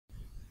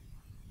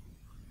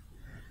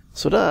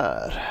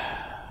Sådär.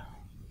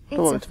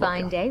 It's a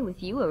fine day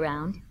with you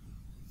around.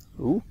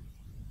 Oh.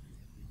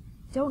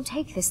 Don't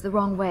take this the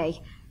wrong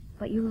way,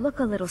 but you look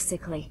a little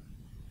sickly.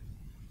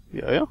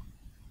 Ja.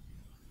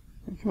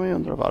 Det kan man ju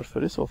undra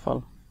varför i så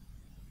fall.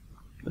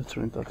 Jag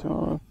tror inte att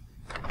jag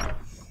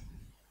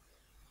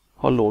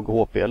har låg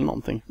HP eller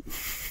någonting.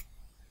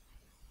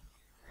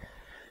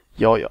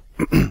 Ja.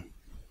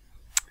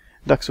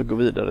 Dags att gå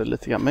vidare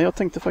lite grann. Men jag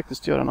tänkte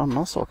faktiskt göra en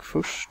annan sak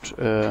först.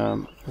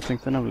 Jag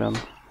tänkte nämligen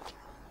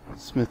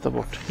smita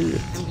bort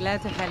hit. I'm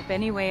glad to help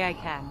any way I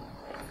can.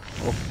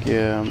 Och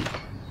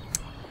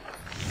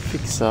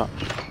fixa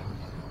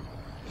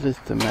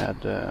lite med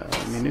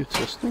min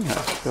utrustning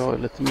här. Jag har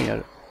lite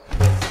mer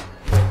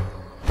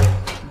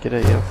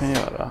grejer jag kan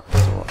göra.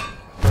 Så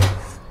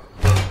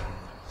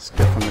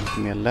skaffa mig lite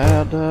mer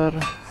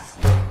läder.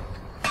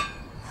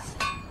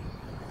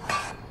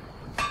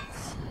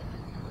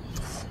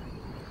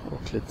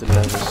 Och lite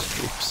leather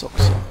strips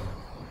också.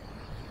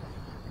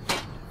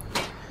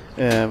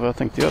 Vad jag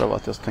tänkte göra var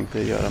att jag tänkte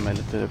göra mig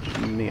lite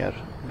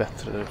mer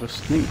bättre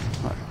rustning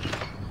här.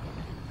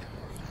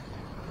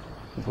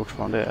 Det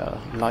fortfarande är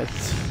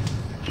light.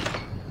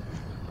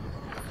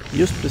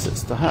 Just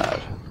precis det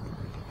här.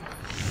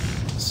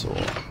 Så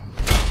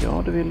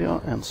ja, det vill jag.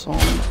 En sån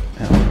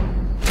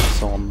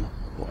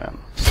och en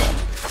sån.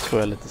 Så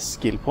jag lite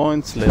skill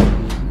points,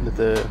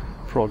 lite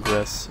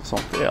progress,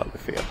 sånt är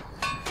aldrig fel.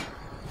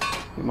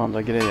 De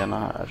andra grejerna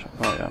här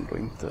har jag ändå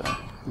inte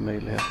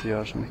möjlighet att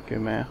göra så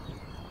mycket med.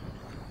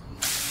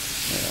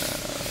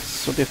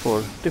 Så det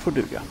får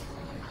duga.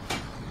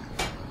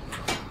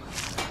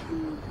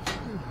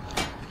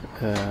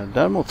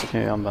 Däremot så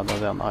kan jag använda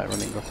den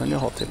iron ingoten jag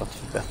har till att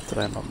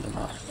förbättra en av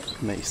mina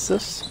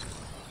maces.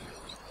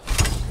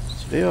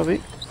 Så det gör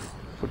vi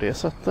på det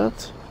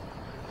sättet.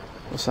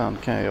 Och sen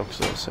kan jag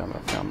också se om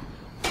jag kan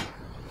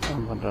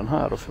använda den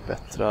här och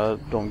förbättra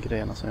de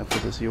grejerna som jag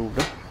precis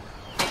gjorde.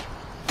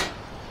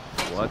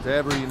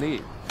 Whatever you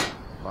need.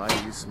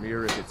 My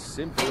smear if it's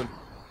simple and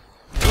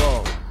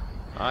strong.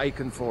 I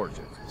can forge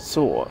it.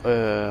 Så,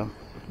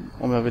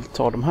 om jag vill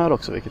ta de här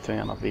också, vilket jag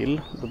gärna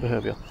vill, då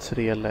behöver jag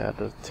 3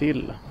 läder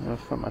till. Jag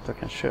får mig att jag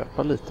kan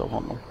köpa lite av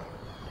honom.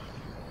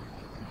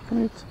 Kom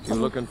hit. You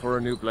looking for a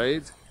new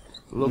blade?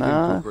 Looking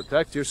to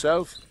protect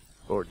yourself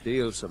or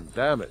deal some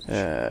damage?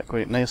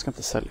 Nej, jag ska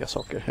inte sälja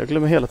saker. Jag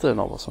glömmer hela tiden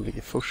av vad som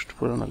ligger först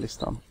på den här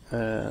listan.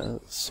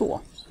 Så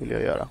vill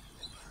jag göra.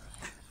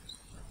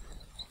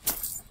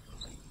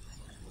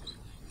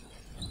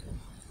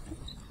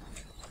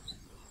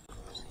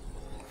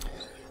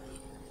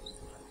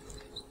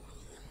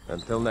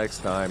 Until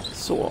next time.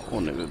 Så,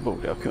 och nu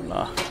borde jag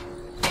kunna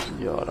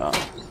göra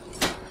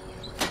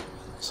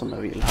som jag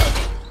vill här.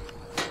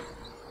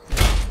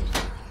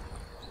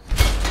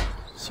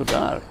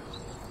 Sådär.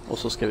 Och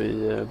så ska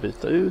vi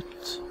byta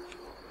ut.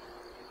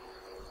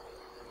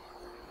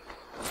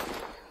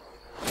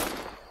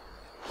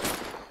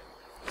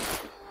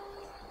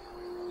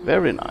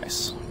 Very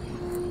nice.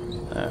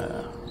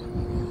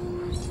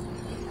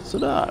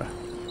 Sådär.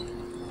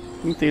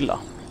 Inte illa.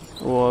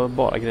 Och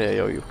bara grejer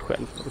jag har gjort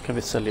själv. Då kan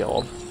vi sälja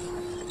av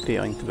det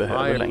jag inte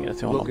behöver längre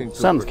till honom.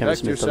 Sen kan vi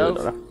smita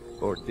vidare.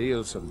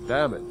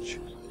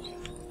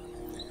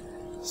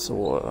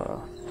 Så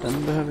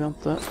den behöver jag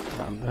inte,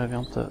 den behöver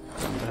jag inte,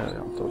 den behöver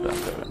jag inte och den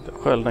behöver jag inte.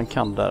 Skölden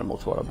kan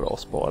däremot vara bra att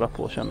spara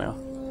på, känner jag.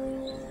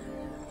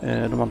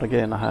 De andra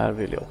grejerna här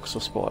vill jag också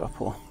spara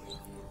på.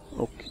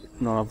 Och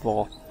några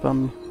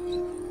vapen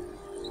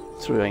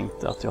tror jag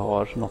inte att jag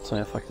har något som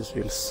jag faktiskt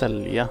vill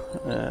sälja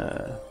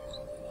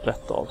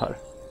rätt av här.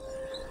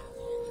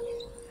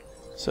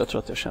 Så jag tror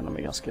att jag känner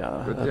mig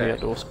ganska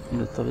redo att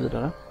smita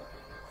vidare.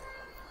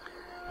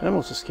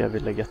 Däremot så ska vi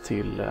lägga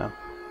till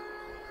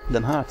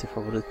den här till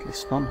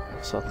favoritlistan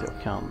så att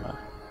jag kan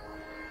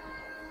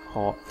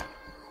ha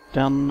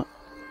den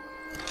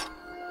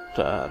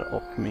där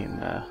och min...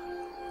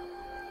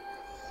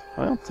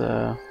 Har jag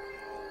inte...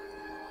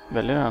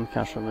 Väljer den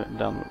kanske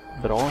den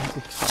bra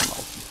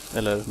yxan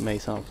eller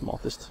macen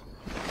automatiskt.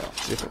 Ja,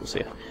 vi får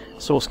se.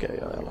 Så ska jag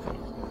göra i alla fall.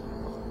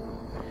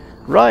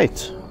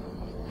 Right!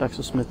 Dags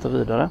att smita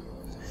vidare.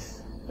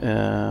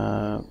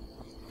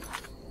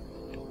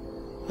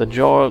 The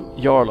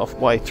Jarl of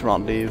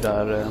Whiterun, det är ju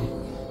där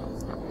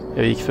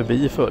jag gick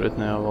förbi förut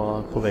när jag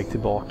var på väg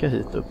tillbaka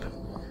hit upp.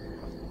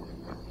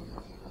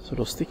 Så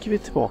då sticker vi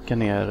tillbaka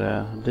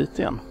ner dit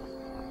igen.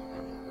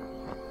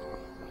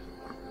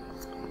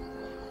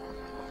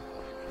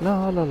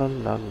 La la la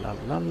la la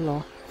la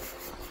la.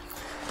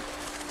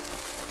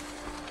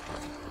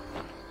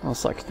 Som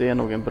sagt, det är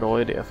nog en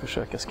bra idé att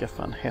försöka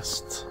skaffa en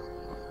häst.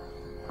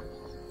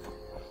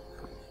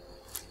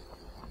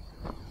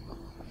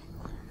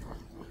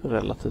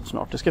 Relativt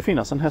snart. Det ska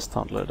finnas en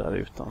hästhandlare där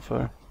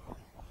utanför.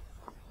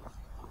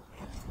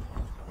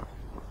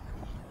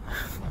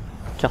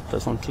 Katter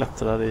som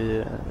klättrar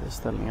i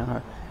ställningar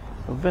här.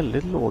 Jag har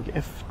väldigt låg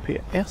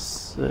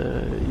FPS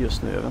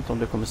just nu. Jag vet inte om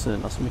det kommer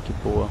synas så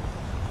mycket på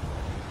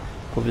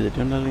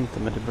videon eller inte.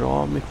 Men det är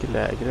bra mycket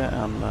lägre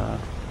än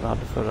jag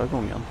hade förra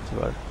gången,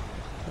 tyvärr.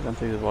 Jag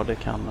vet inte vad det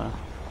kan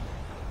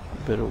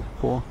bero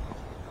på.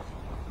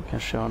 kan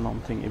köra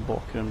någonting i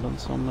bakgrunden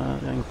som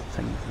jag inte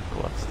tänkte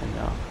på att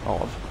stänga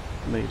av,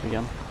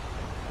 möjligen.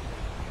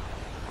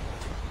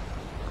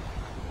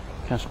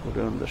 Kanske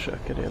borde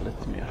undersöka det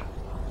lite mer.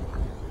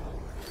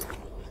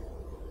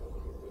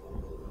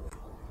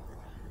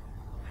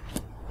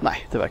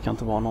 Nej, det verkar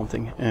inte vara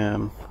någonting.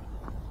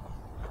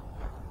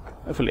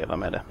 Jag får leva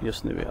med det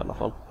just nu i alla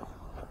fall.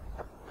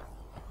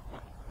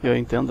 Jag har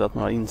inte ändrat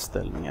några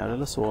inställningar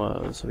eller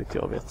så vitt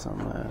jag vet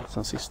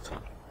sen sist.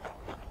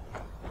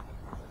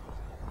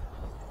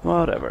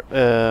 Whatever.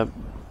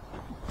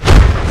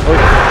 Oj.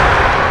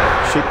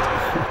 Shit.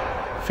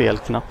 Fel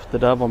knapp. Det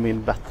där var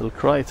min battle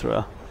cry, tror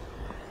jag.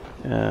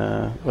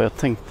 Vad jag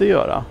tänkte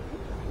göra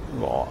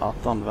var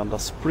att använda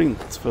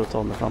sprint för att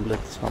ta mig fram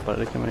lite snabbare.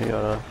 Det kan man ju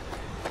göra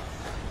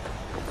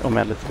om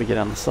jag är lite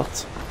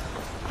begränsat.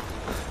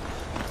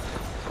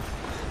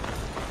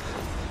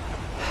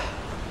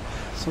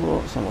 Så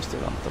måste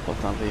jag vänta på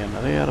att den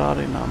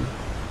regenererar innan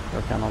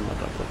jag kan använda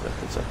den på ett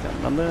vettigt sätt igen.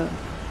 Men det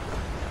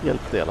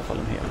hjälpte i alla fall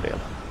en hel del.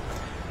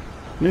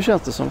 Nu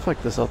känns det som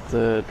faktiskt att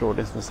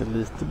Drakdödardags är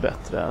lite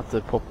bättre. Att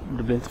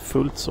det blir inte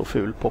fullt så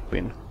ful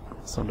pop-in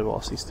som det var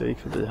sist jag gick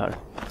förbi här.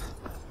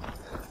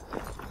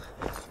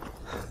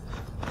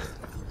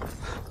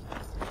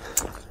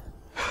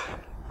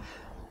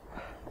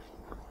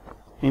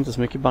 Inte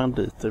så mycket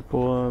banditer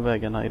på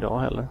vägarna idag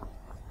heller.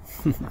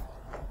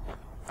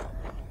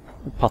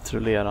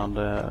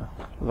 Patrullerande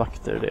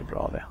vakter, det är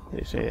bra det.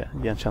 Det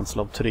ger en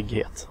känsla av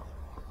trygghet.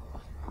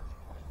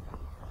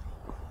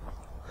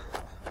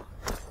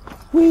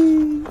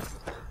 Whee!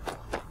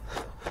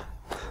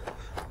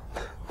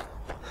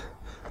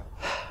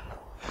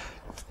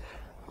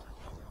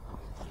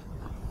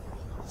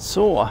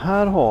 Så,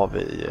 här har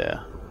vi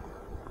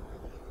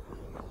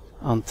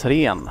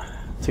entrén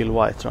till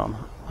Whiterun.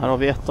 Här har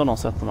vi ett av de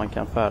sätten man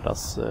kan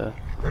färdas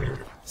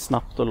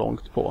snabbt och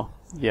långt på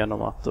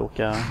genom att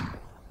åka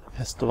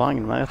häst och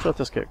vagn. Men jag tror att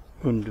jag ska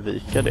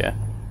undvika det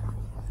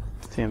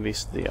till en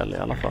viss del i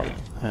alla fall.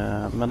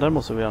 Men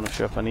däremot så vill jag nog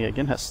köpa en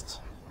egen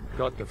häst.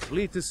 Got the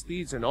fleetest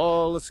steeds in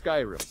all of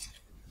Skyrim.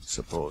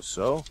 Suppose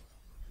so.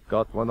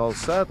 Got one all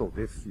saddled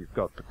if you've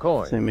got the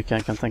coin. Så hur mycket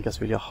jag kan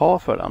tänkas vilja ha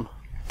för den.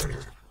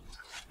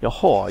 Jag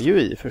har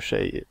ju i och för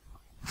sig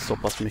så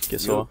pass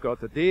mycket så... You've got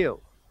the deal.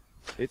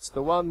 It's the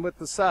one with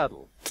the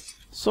saddle.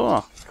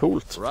 Så,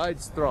 coolt. Ride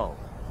strong.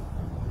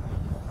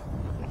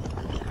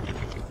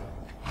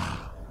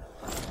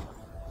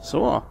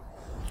 Så.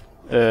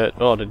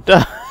 Ja, det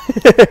där...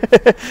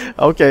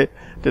 Okej,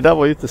 det där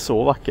var ju inte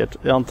så vackert.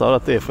 Jag antar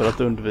att det är för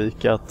att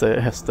undvika att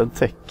hästen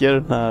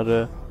täcker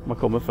när man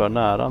kommer för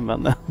nära.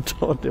 Men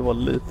ändå, det var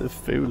lite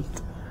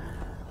fult.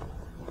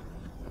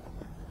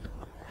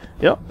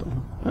 Ja,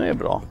 det är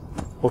bra.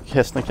 Och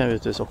hästen kan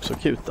givetvis också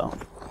kuta.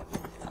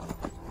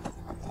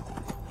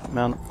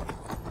 Men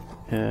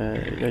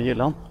jag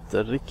gillar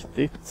inte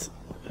riktigt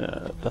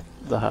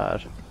det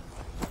här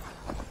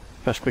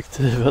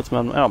perspektivet.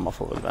 Men ja, man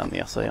får väl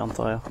vänja sig,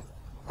 antar jag.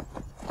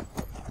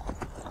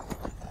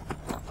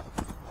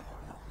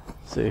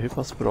 Se hur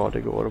pass bra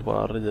det går att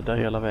bara rida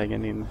hela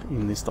vägen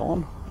in i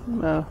stan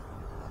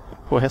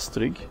på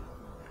hästrygg.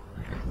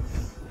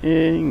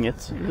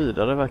 Inget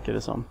vidare verkar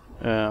det som.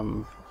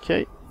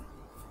 Okej.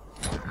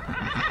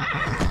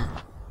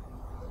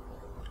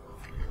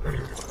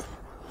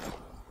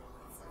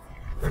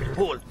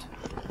 Halt!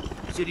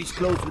 City's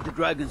closed with the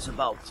dragons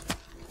about.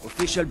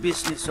 Official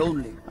business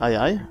only. Aj,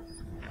 aj.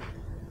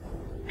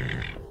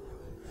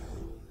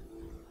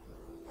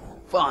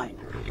 Fine.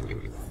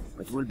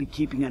 But we'll be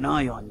keeping an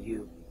eye on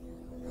you.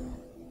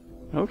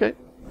 Okej,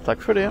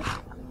 tack för det.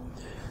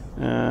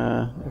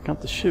 Jag kan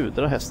inte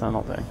tjudra hästen eller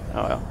någonting.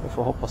 Ja, jag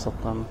får hoppas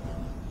att den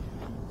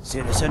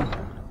Citizen,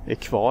 är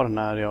kvar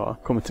när jag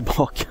kommer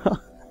tillbaka.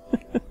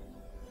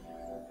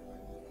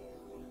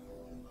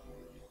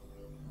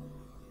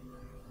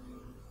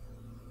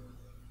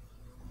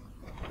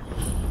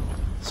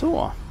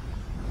 Så.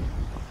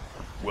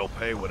 We'll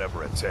pay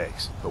whatever it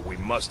takes, but we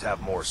must have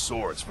more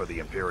swords for the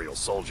Imperial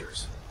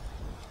soldiers.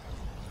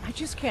 I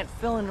just can't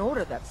fill an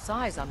order that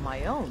size on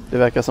my own. Det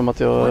verkar som att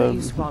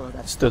jag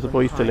stöter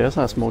på ytterligare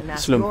sådana här små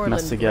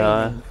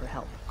slumpmässiga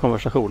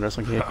konversationer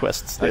som kan ge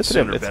quests. Det är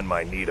trevligt.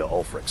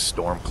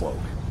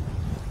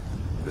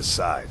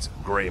 Besides,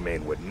 Greymane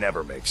would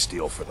never make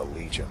steel for the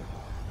Legion.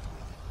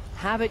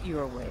 Have it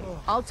your way.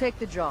 I'll take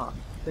the job,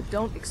 but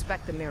don't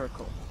expect a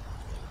miracle.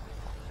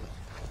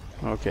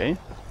 Okej.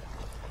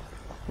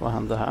 Vad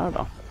händer här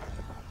då?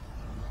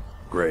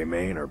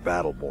 Greymane or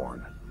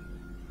Battleborn?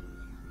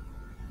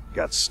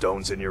 Got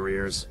stones in your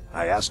ears?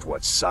 I asked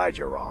what side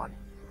you're on.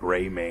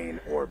 Greymane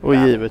or Battleborn? Och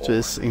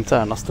givetvis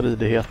interna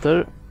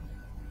stridigheter.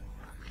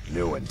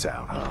 New in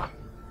town, huh?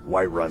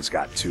 Whiterun's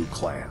got two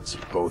clans,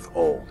 both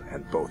old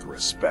and both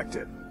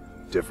respected.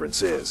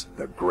 Difference is,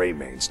 the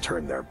Greymanes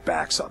turned their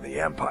backs on the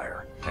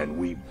Empire, and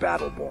we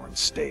Battleborn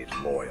stayed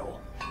loyal.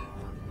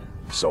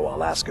 So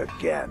I'll ask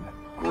again,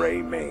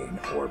 Greymane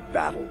or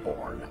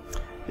Battleborn?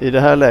 I det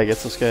här läget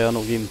så ska jag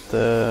nog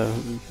inte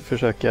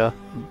försöka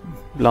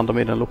blanda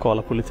mig i den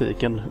lokala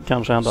politiken.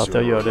 Kanske ändå att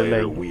jag gör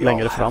det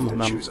längre fram,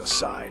 men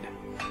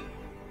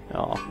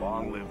Ja.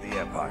 Long live the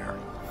Empire.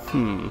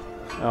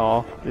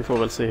 Ja, vi får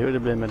väl se hur det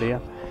blir med det.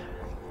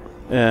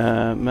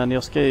 Men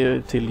jag ska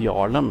ju till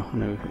jarlen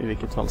nu i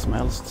vilket fall som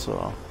helst, så...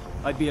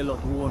 I'd be a lot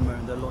warmer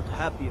and a lot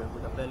happier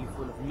with a belly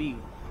full of meal.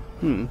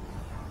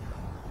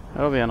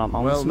 Här har vi en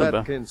annan Well snubbe.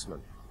 met, kinsman.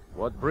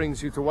 What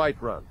brings you to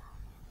Whiterun?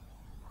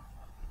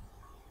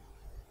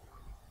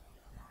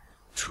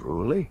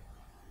 Truly?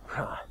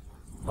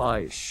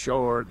 By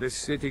sure, this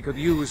city could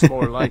use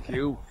more like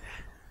you.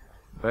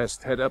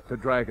 Best head up to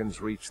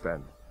Dragon's Reach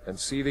then, and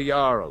see the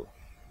Jarl.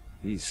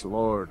 He's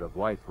Lord of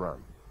Whiterun,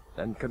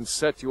 and can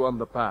set you on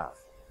the path.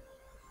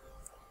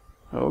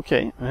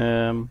 Okej.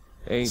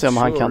 Se om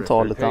han kan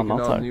ta lite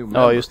annat här.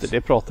 Ja, just det.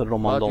 Det pratade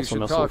de om de som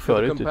jag såg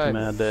förut ute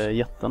med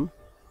jätten.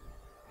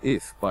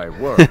 If by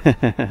work,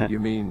 you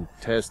mean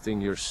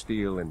testing your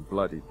steel in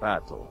bloody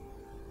battle.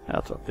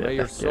 Jag tror att det May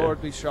your sword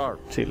räcker be sharp.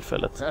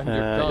 tillfället. And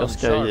your gun Jag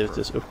ska sharper.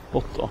 givetvis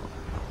uppåt då.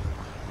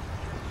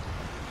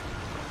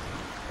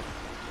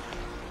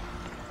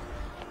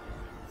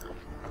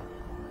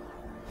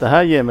 Det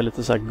här ger mig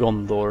lite så här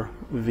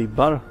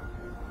Gondor-vibbar.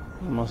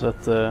 Om man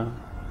sett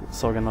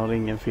Sagan om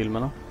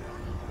ringen-filmerna.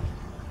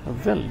 Jag har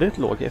väldigt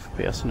låg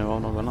FPS nu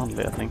av någon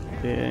anledning.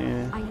 Det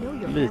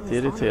är lite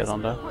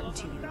irriterande.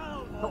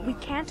 But we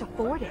can't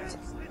afford it.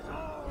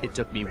 It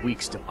took me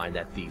weeks to find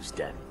that thieves'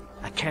 den.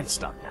 I can't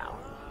stop now,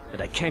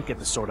 and I can't get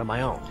the sword on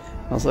my own.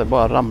 Alltså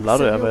bara ramlar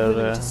So you're över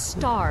willing to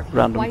starve your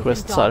random wife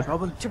quests and här.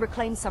 daughter to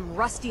reclaim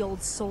some rusty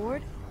old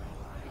sword?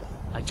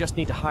 I just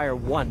need to hire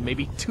one,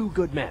 maybe two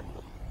good men.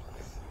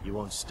 You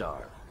won't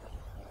starve.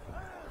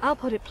 I'll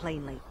put it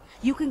plainly.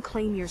 You can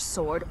claim your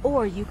sword,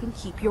 or you can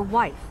keep your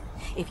wife.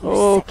 If you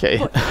Okay.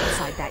 set foot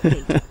outside that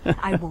gate,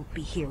 I won't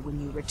be here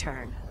when you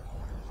return.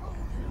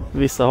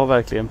 Vissa har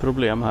verkligen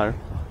problem här.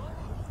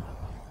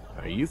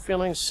 Are you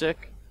feeling sick?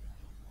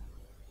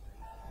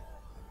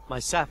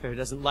 My Sapphire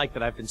doesn't like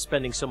that I've been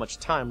spending so much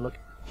time. Look,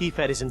 he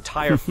fed his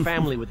entire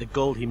family with the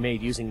gold he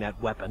made using that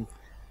weapon.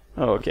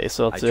 Okej,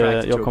 så att I tracked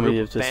jag to a kommer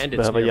group of givetvis bandits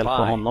behöva hjälpa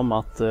nearby. honom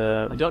att I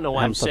don't know why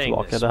I'm hämta saying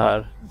tillbaka this, det här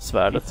If you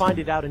svärdet. find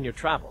it out in your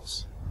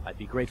travels, I'd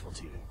be grateful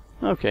to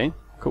you. Okej,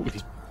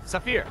 coolt.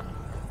 Sapphire!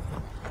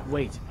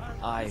 Wait,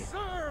 I...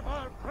 Serve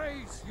our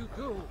praise you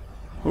do.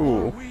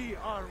 Oh, We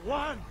are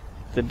one.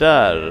 det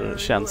där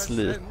känns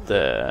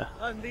lite...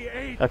 And the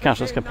eight Jag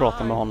kanske ska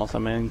prata med honom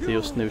sen, men inte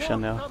just nu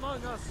känner jag.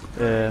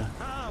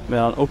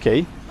 Men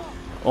okej.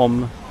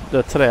 Om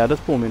det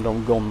trädet påminner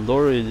om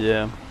Gondor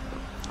i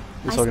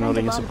Sagan om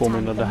ringen, så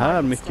påminner det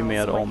här mycket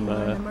mer om,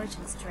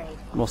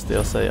 måste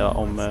jag säga,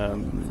 om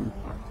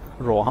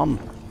Rohan.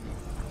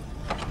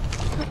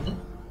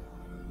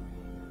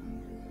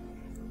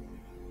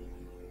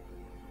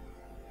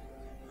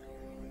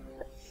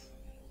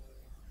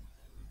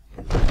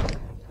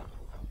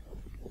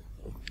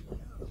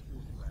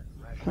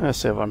 Jag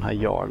ser vad den här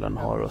jarlen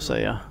har att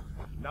säga.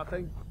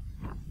 Nothing.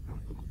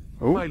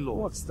 Oh. My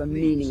lord. What's the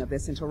meaning of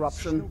this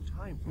interruption?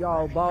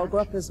 Jarl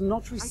Balgrup is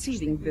not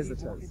receiving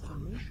visitors.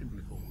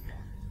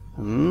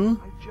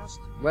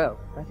 Well,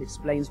 that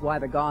explains why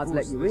the guards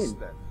let you in.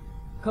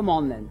 Come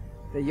on then.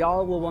 The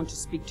Jarl will want to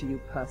speak to you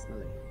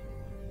personally.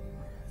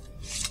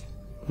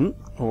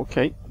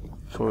 Okej.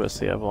 Får vi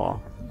se vad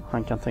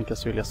han kan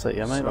tänkas vilja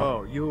säga mig då.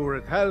 So, you were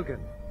at Helgen.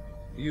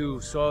 You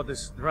saw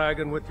this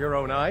dragon with your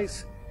own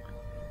eyes?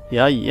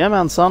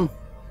 Jajamensan.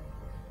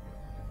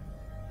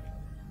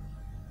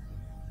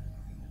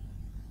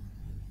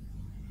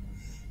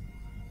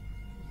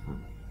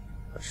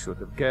 I should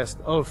have guessed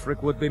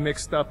Ulfric would be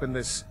mixed up in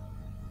this.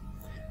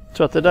 Jag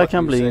tror att det där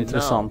kan bli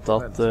intressant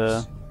att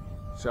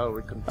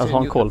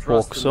ha en koll på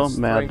också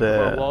med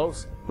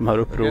de här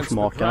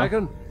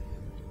upprorsmakarna.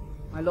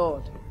 My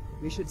lord,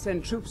 we should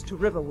send troops to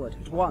Riverwood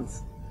at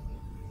once.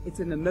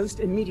 It's in the most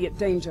immediate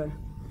danger.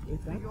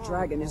 If that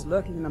dragon is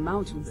lurking in the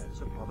mountains...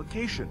 That's a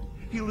provocation.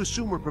 He'll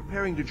assume we're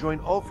preparing to join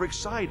Ulfric's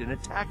side and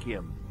attack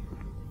him.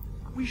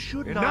 We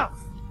should not... Enough!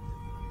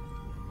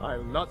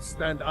 I'll not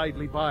stand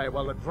idly by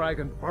while the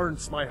dragon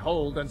burns my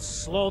hold and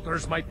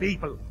slaughters my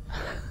people.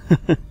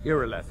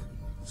 Irileth,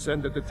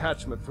 send a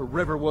detachment to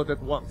Riverwood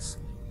at once.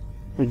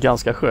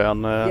 Ganska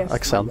skön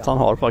accent han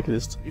har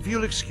faktiskt. If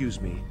you'll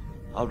excuse me,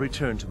 I'll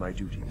return to my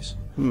duties.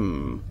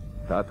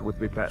 That would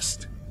be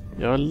best.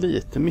 Jag är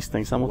lite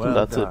misstänksam mot den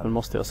där typen,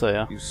 måste jag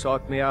säga. You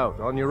sought me out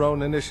on your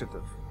own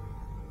initiative.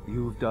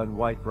 You've done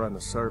Whiterun a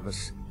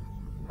service,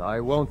 and I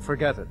won't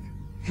forget it.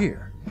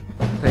 Here,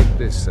 take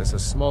this as a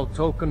small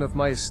token of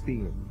my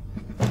esteem.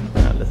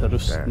 Lite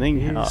rustning.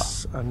 There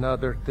is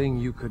another thing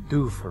you could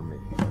do for me.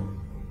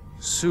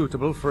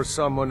 Suitable for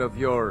someone of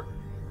your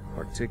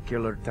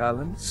particular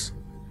talents,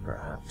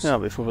 perhaps. Ja,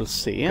 vi får väl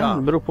se.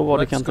 Det beror på vad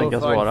det kan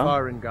tänkas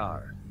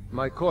vara.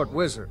 My court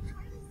wizard.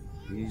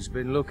 He's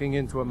been looking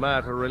into a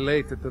matter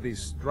related to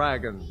these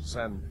dragons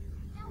and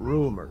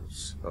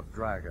rumors of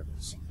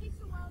dragons.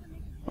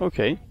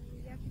 Okej.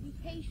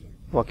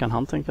 Vad kan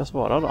han tänkas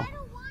vara då?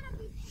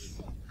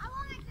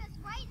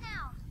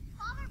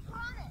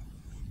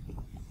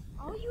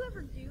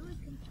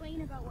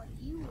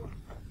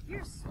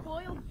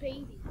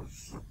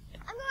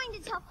 I'm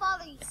going to tell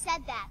Father you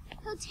said that.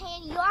 He'll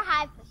tan your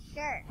hide for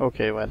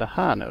Okej, vad är det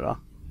här nu då?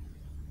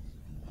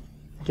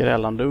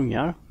 Grälande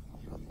ungar.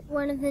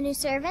 One of the new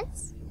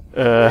servants?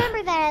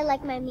 Remember that I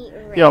like my meat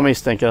rare. Jag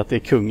misstänker att det är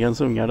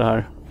kungens ungar det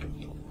här.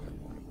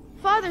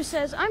 Father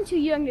says I'm too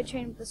young to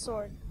train with the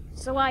sword,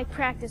 so I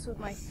practice with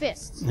my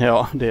fists.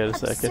 Ja, det är det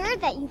säkert.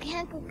 Absurd that you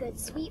can't cook good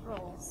sweet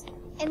rolls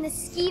in the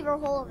skeever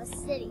hole of a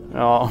city.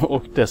 Ja,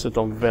 och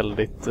dessutom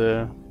väldigt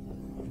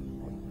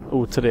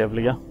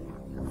otrevliga.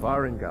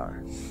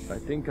 Farengar,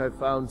 I think I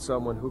found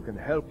someone who can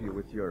help you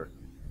with your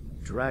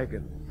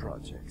dragon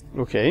project.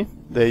 Okej,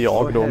 det är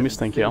jag då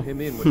misstänker jag.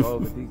 Him in with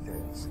all the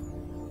details.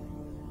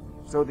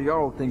 So the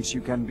Jarl thinks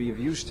you can be of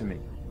use to me.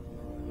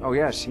 Oh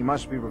yes, he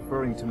must be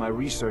referring to my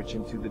research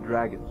into the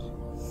dragons.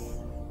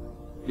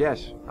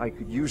 Yes, I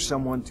could use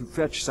someone to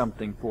fetch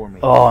something for me.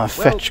 Oh, a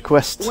fetch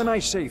quest. When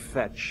I say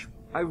fetch,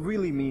 I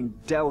really mean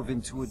delve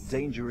into a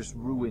dangerous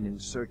ruin in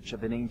search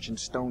of an ancient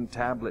stone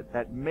tablet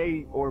that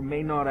may or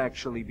may not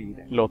actually be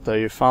there. Låter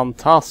ju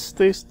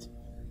fantastiskt.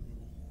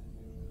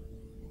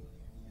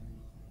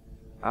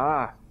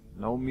 Ah,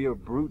 no mere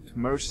brute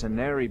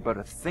mercenary but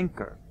a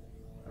thinker.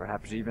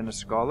 Perhaps even a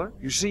scholar?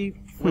 You see,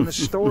 when the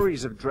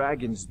stories of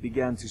dragons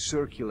began to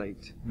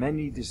circulate,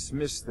 many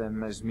dismissed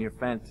them as mere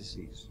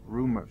fantasies,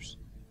 rumors,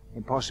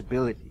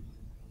 impossibilities.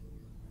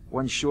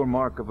 One sure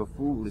mark of a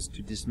fool is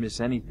to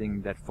dismiss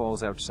anything that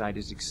falls outside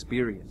his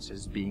experience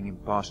as being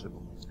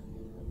impossible.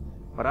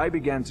 But I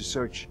began to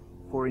search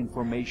for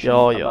information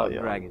about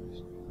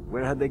dragons.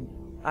 Where had they...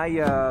 I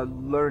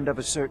learned of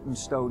a certain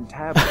stone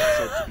tablet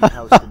said to be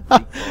housed in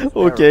Bleak Falls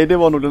Barrow. Okej, det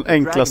var nog den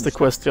enklaste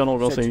quest jag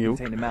någonsin gjort.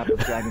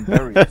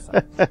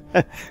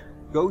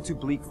 Go to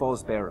Bleak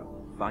Falls Barrow,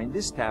 find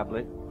this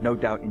tablet, no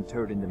doubt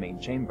interred in the main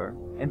chamber,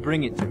 and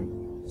bring it to me.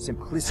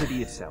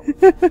 Simplicity itself.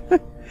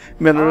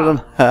 Menar du den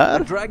här?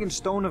 The dragon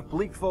stone of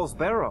Bleak Falls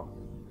Barrow.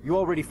 You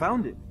already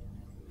found it.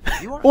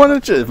 One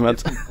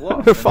achievement.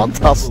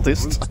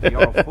 Fantastiskt.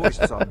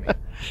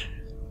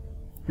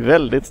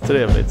 Väldigt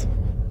trevligt.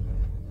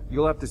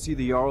 You'll have to see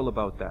the Jarl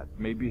about that.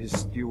 Maybe his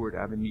steward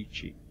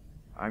Avenici.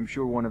 I'm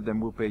sure one of them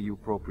will pay you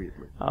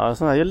appropriately. Ja,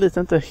 så här, jag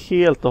litar inte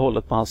helt och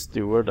hållet på hans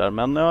steward där,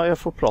 men ja, jag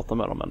får prata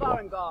med dem ändå.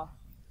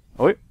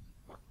 Oj.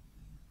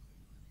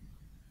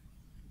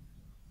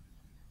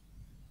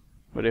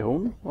 Var det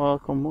hon? Var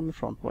kom hon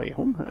ifrån? Var är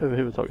hon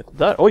överhuvudtaget?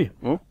 Där, oj!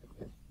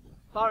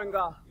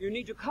 Farengar, you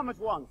need to come at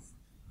once.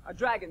 A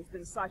dragon's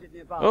been sighted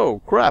nearby. Oh,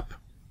 crap!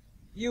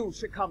 You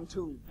should come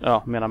too.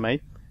 Ja, menar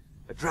mig.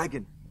 A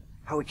dragon?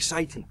 How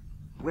exciting.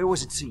 Where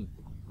was it seen?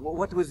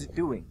 What was it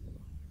doing?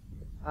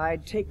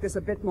 I'd take this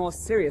a bit more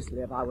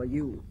seriously if I were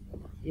you.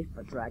 If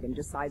a dragon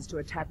decides to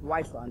attack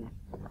Whiterun,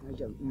 I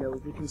don't know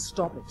if we can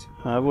stop it.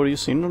 Det vore ju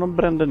synd om de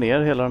brände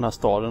ner hela den här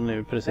staden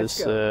nu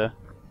precis när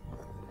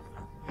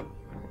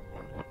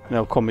jag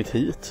har kommit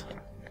hit.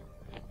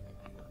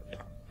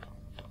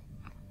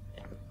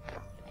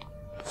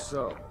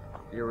 So,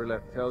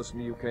 Irileth tells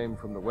me you came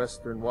from the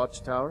Western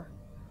Watchtower?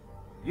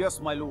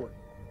 Yes, my lord.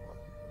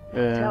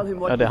 Tell him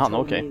what det är you han,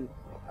 told okej. me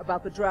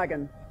about the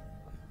dragon.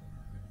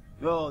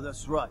 Oh,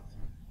 that's right.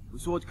 We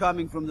saw it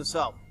coming from the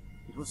south.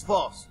 It was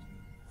fast.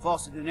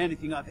 Faster than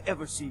anything I've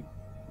ever seen.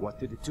 What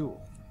did it do?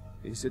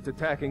 Is it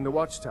attacking the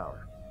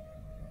Watchtower?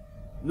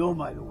 No,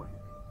 my lord.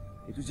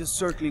 It was just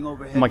circling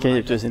overhead. Man kan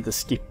givetvis inte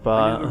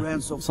skippa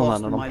sådana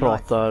när de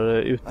pratar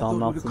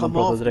utan att de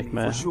pratar direkt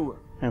med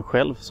en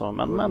själv. Så,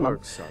 men.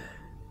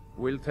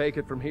 We'll take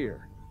it from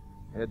here.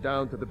 Head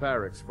down to the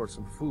barracks for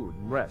some food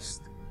and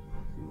rest.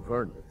 You've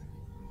earned it.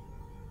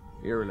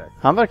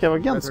 Han verkar vara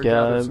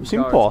ganska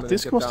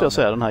sympatisk måste jag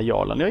säga, den här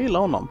jarlen. Jag gillar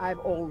honom.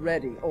 I've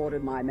already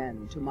ordered my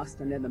men to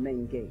muster near the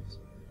main gate.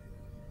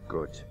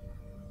 Good.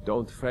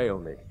 Don't fail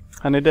me.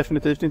 Han är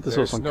definitivt inte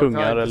så som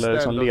kungar eller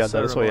som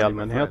ledare så i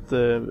allmänhet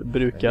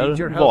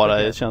brukar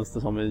vara, känns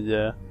det som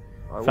i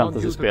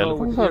fantasyspel.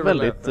 Han är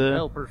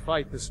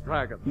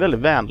väldigt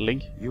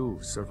vänlig.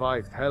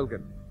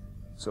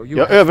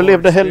 Jag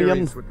överlevde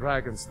helgen.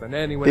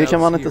 Det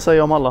kan man inte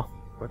säga om alla.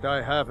 But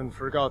I haven't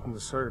forgotten the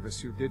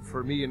service you did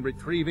for me in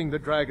retrieving the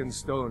dragon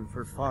stone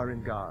for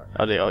Farengar.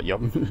 Ja,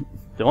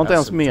 det var inte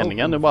ens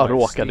meningen, det bara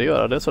råkade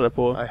göra det så det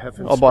på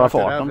bara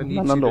farten,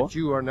 men ändå.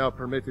 You are now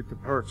permitted to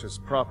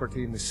purchase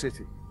property in the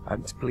city.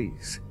 And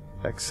please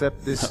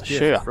accept this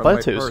gift from köpa my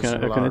ett hus,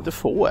 jag kunde inte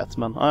få ett,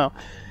 men ja.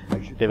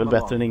 Det är väl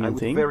bättre än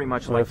ingenting.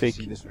 Så jag fick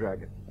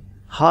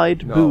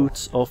hide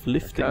boots of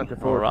lifting.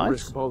 All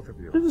right.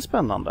 Det är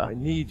spännande. I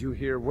need you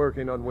here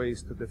working on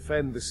ways to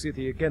defend the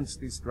city against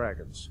these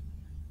dragons.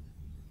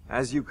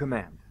 As you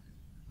command.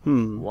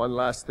 One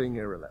last thing,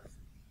 Irileth.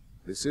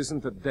 This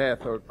isn't a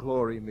death or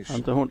glory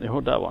mission.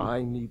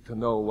 I need to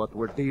know what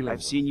we're dealing with.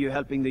 I've seen you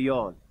helping the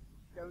Jarl.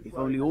 If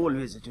only all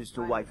visitors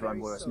to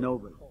Whiterun were as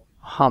noble.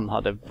 Han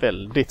hade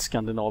väldigt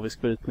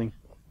skandinavisk brytning.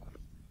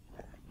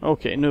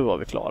 Okej, nu var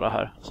vi klara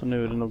här. Så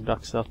nu är det nog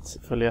dags att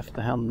följa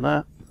efter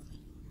henne.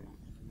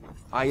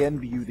 I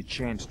envy you the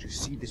chance to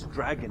see this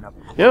dragon up.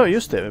 Ja,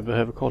 just det. Vi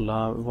behöver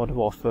kolla vad det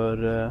var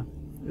för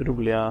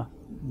roliga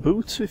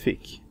boots vi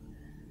fick.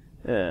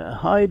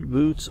 Hide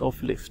boots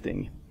of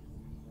lifting.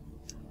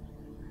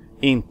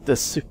 Inte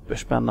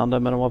superspännande,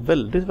 men de var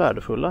väldigt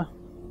värdefulla.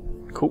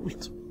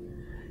 Coolt.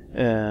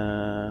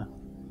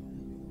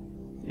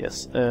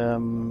 Yes,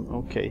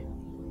 okej.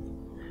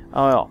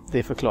 Ja,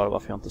 det förklarar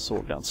varför jag inte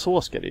såg den.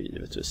 Så ska det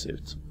givetvis se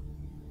ut.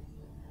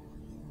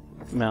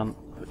 Men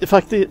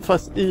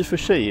fast i och för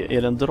sig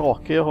är det en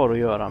drake jag har att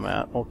göra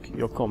med, och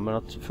jag kommer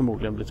att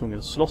förmodligen bli tvungen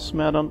att slåss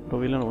med den. Då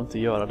vill jag nog inte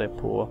göra det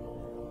på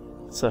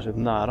särskilt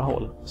nära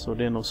håll. Så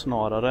det är nog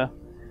snarare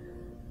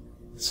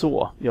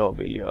så jag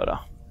vill göra,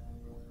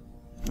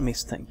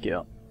 misstänker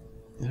jag.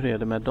 Hur är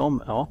det med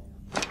dem? Ja.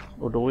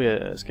 Och då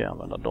ska jag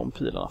använda de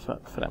pilarna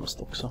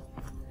främst också.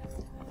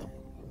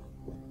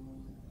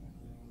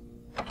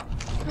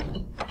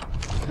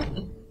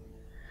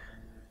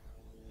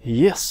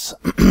 Yes.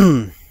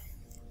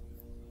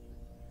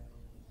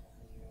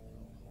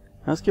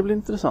 Det här ska bli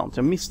intressant.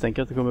 Jag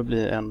misstänker att det kommer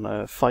bli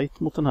en fight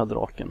mot den här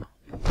draken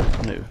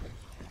nu.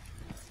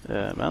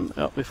 Men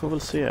ja, vi får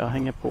väl se. Jag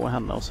hänger på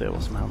henne och ser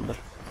vad som händer.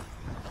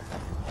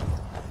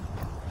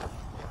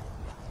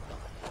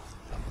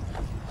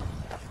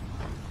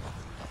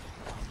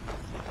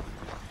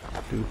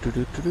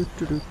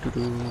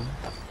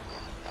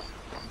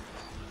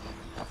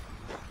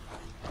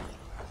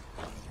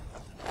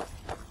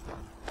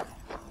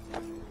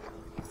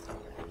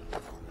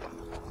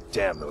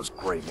 Damn those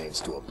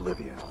Greymanes to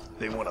oblivion.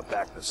 They want to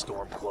back the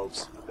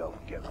Stormcloaks. They'll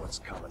get what's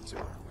coming to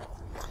them.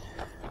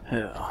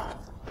 Ja.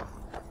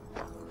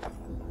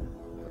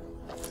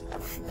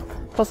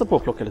 Passa på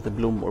att plocka lite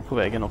blommor på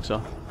vägen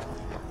också.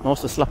 Man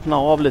måste slappna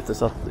av lite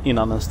så att,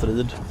 innan en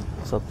strid.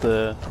 Så att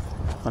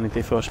man inte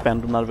är för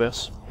spänd och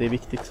nervös. Det är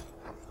viktigt.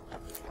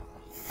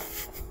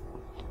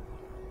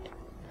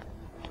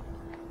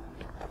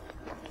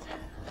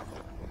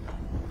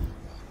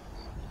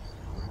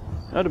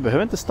 Ja, du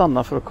behöver inte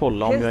stanna för att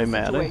kolla om jag är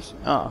med dig.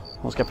 Ja,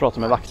 hon ska prata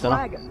med vakterna.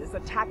 A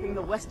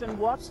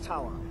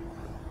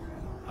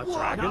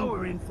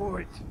dragon?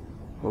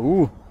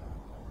 Oh.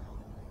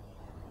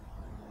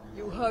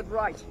 You heard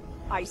right.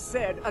 I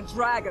said a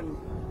dragon.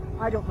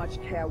 I don't much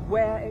care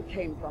where it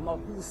came from or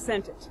who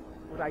sent it.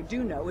 What I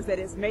do know is that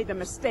it's made the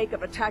mistake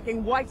of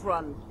attacking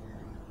Whiterun.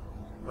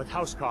 But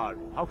Houseguard,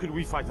 how could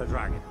we fight a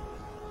dragon?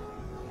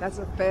 That's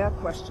a fair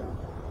question.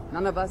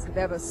 None of us have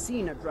ever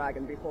seen a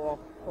dragon before,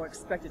 or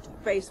expected to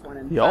face one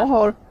in battle. Jag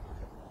har.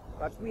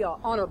 But we are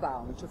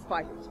honor-bound to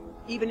fight it,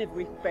 even if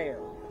we fail.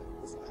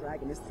 This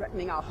dragon is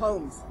threatening our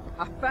homes,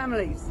 our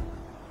families.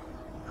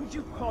 Could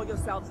you call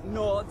yourselves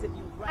Nords if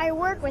you... I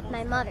work with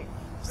my mother.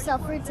 Sell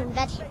fruits and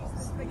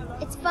vegetables.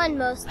 It's fun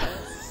most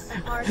days.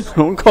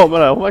 Hon kommer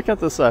här, hon verkar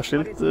inte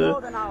särskilt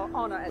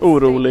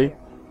orolig.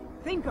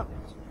 Think of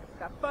it.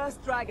 The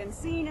first dragon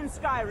seen in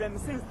Skyrim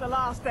since the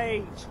last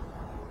age.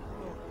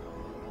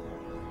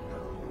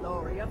 The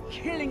glory of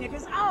killing it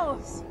is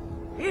ours.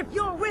 If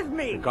you're with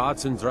me. The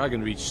gods in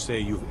Dragonreach say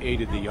you've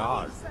aided the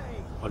Jarl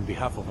on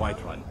behalf of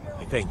Whiterun,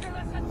 I think.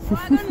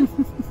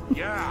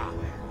 Yeah.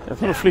 Jag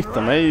får nog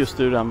flytta mig just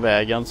ur den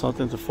vägen så att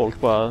inte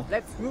folk bara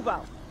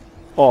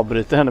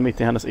avbryter henne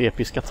mitt i hennes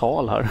episka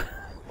tal här.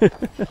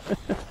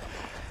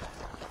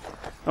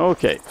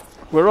 Okej.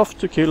 We're off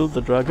to kill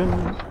the dragon.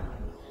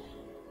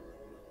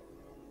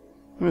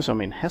 Nu som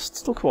min häst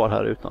står kvar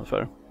här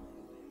utanför.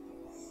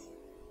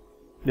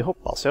 Det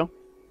hoppas jag.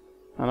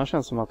 Annars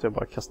känns det som att jag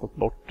bara kastat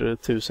bort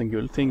 1000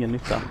 guld till ingen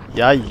nytta.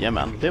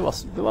 Jajamän, det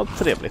var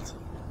trevligt.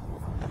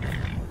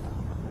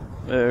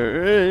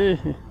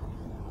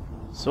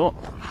 Så.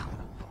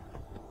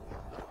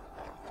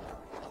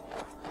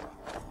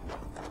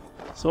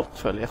 Så,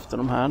 följ efter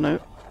de här nu.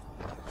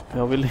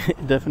 Jag vill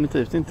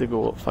definitivt inte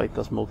gå och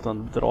fightas mot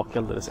en drak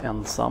alldeles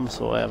ensam.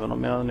 Så även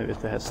om jag nu är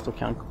till häst och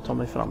kan ta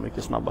mig fram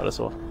mycket snabbare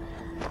så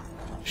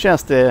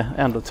känns det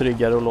ändå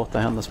tryggare att låta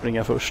henne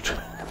springa först.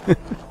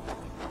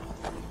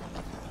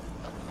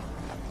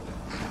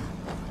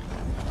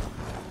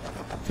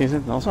 Finns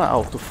inte någon sån här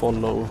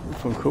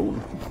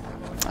autofollow-funktion?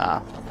 Nej,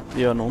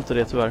 det gör nog inte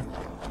det tyvärr.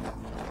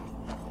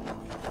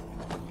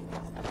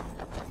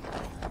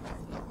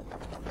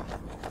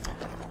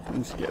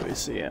 Nu ska vi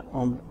se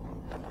om...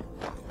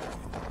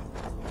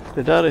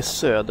 Det där är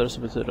söder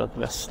så betyder det att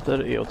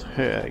väster är åt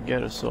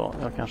höger, så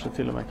jag kanske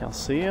till och med kan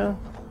se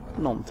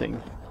någonting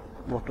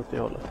bortåt det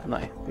hållet.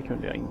 Nej, det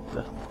kunde jag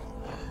inte.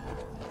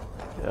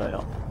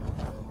 Ja.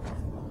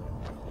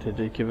 Det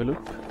dyker väl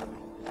upp.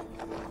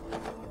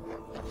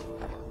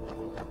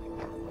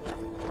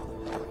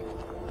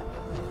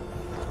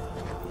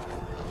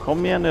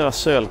 Kom igen era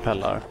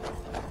sölpellar.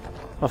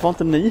 Varför har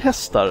inte ni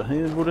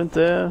hästar? Borde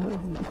inte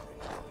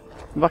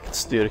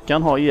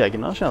vaktstyrkan ha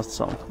egna, känns det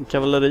som?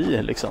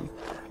 Kavalleri liksom.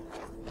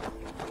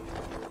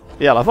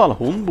 I alla fall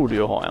hon borde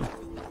ju ha en.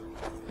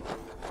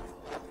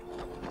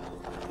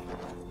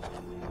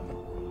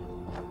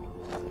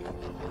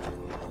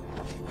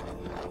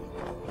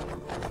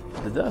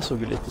 Det där såg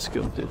ju lite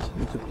skumt ut.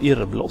 Typ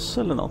irrbloss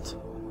eller något.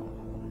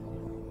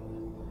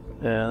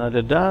 Nej,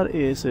 det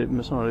där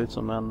ser snarare ut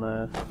som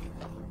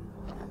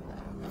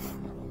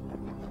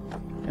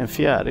en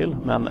fjäril,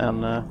 men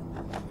en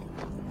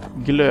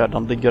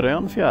glödande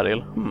grön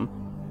fjäril.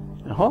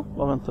 Jaha,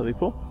 vad väntar vi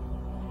på?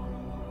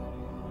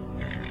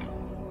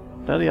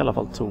 Där är i alla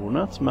fall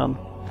tornet, men...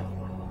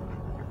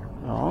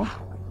 Ja.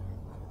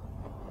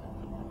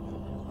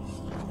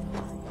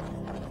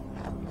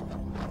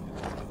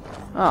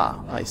 Ah,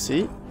 I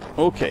see.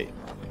 Okay,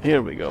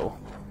 here we go.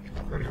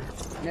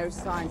 No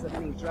signs of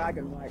any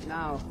dragon right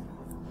now,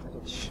 but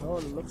it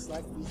sure looks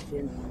like he's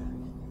been.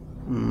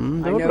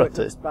 Det I var know it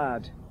bra looks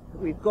bad,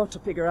 but we've got to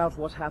figure out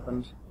what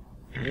happened.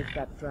 If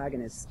that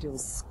dragon is still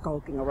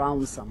skulking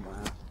around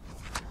somewhere.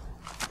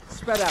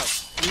 Spread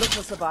out and look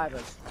for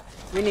survivors.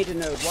 We need to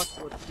know what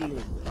we're dealing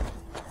with.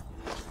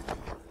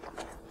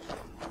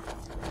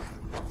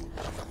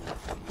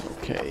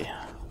 Okej.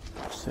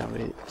 Se om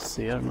vi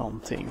ser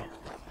någonting.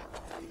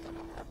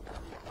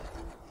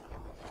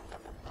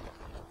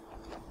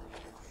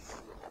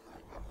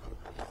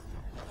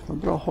 Det är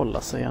bra att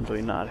hålla sig ändå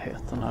i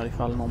närheten här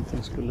ifall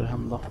någonting skulle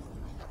hända.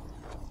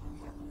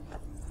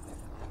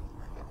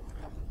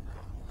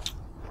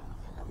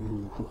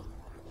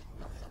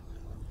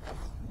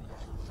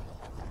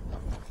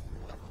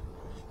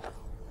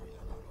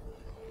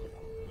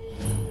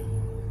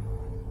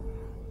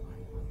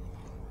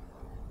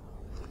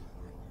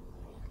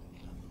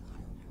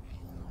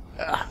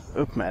 Ja,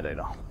 upp med dig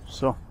då.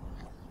 Så.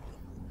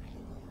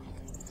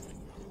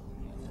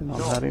 Är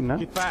någon här inne?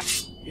 Get back.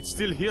 It's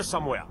still here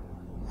somewhere.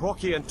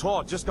 Rocky and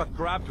Todd just got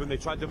grabbed when they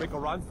tried to make a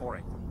run for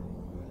it.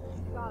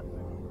 God,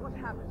 what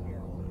happened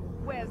here?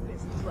 Where's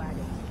this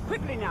dragon?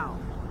 Quickly now!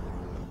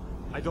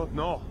 I don't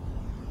know.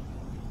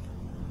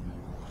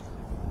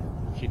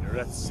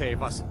 Kinneret,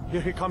 save us.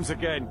 Here he comes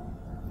again.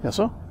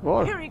 Jaså?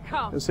 Var? Here he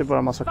comes. Jag ser bara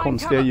en massa Find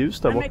konstiga cover ljus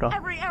där and make borta.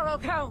 every arrow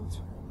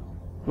count.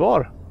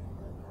 Var?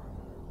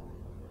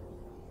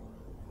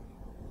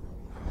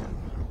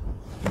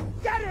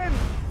 Get him!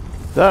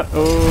 Där.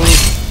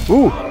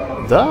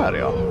 Där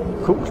ja.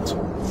 Coolt.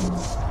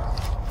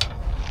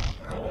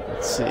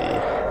 Let's see.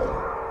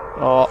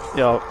 Ja,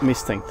 jag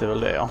misstänkte väl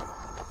det, ja.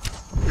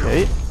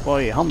 Okej, var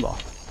är han då?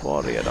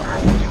 Var är den?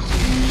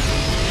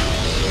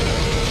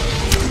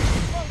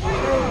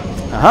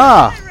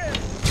 Aha!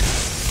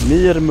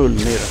 Mir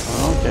Mulnir.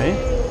 Okej.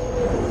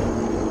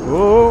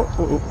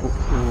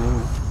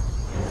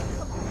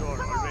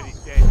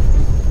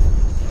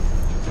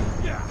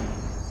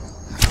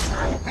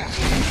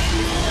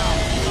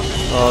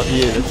 Ja,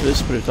 givetvis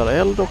sprutar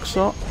eld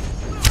också.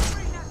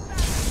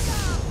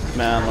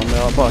 Men om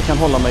jag bara kan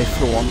hålla mig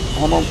ifrån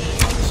honom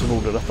så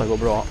borde detta gå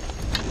bra.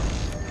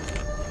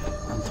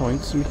 Han tar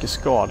inte så mycket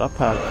skada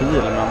per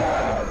pil, men...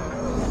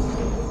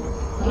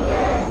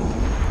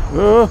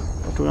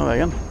 Vart tog han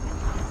vägen?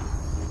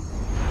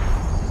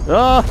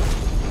 Ja!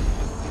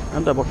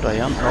 Den där borta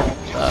igen. Ja,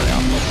 där är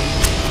han.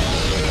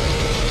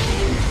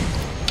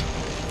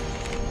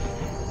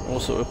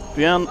 Och så upp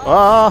igen.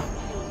 Ah!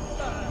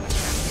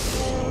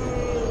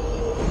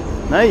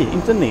 Nej,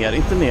 inte ner,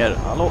 inte ner.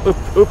 Hallå,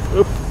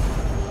 upp.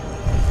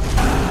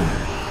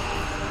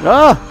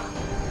 Ja!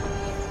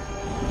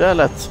 Det är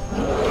lätt.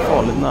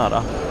 Farligt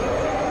nära.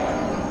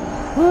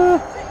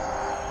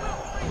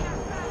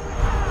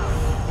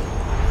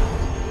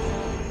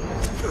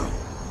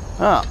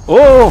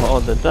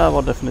 Ja, det där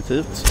var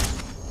definitivt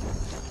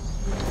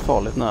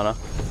farligt nära.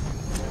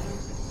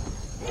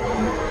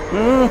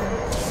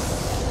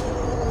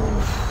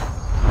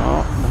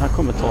 Ja, det här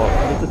kommer ta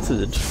lite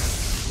tid.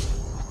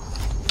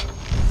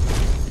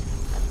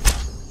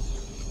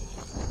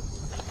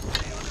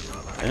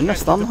 Jag är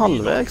nästan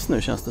halvvägs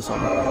nu, känns det som.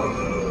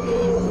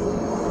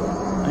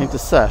 Han är inte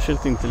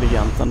särskilt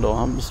intelligent ändå.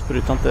 Han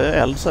sprutar inte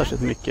eld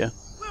särskilt mycket.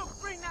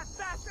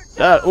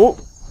 Där,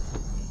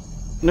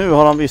 Nu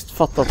har han visst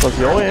fattat att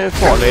jag är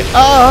farlig.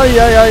 Aj.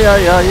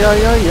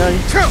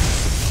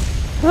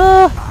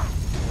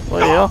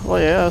 Vad är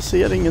jag? Jag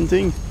ser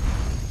ingenting.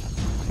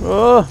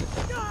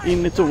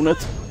 In i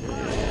tornet.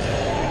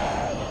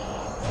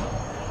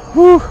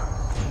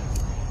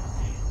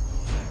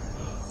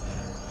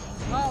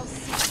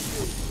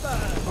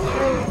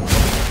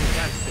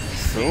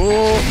 Så.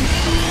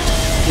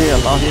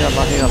 Hela.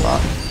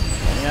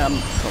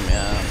 Kom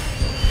igen.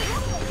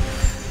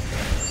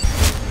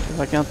 Det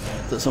verkar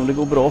inte som det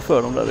går bra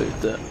för dem där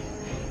ute.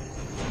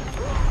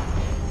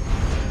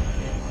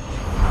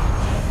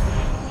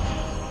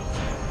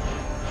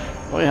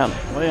 Vad är han?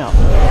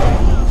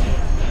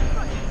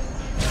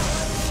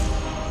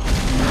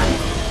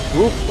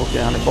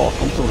 Okej, han är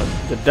bakom tornet.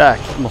 Det där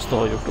måste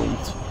ha gjort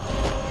ont.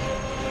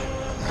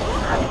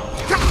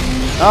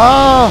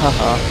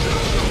 Haha.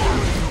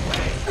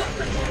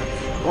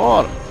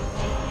 Var?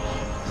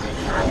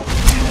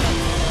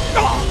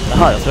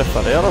 Jaha, jag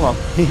träffade i alla fall.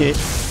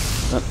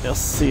 Men jag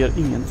ser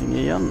ingenting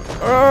igen.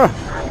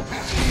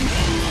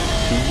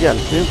 Det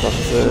hjälper ju inte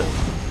att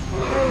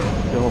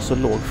jag har så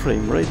låg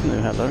framerate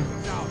nu heller.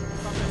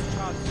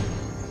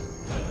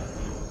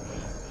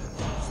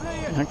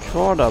 Är han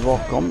kvar där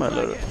bakom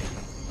eller?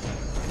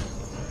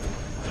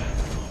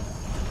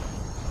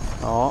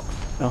 Ja,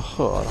 jag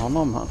hör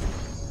honom här.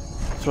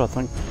 Jag tror att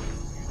han...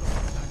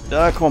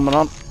 Där kommer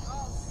han.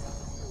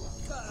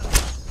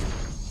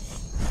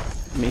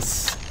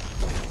 Miss.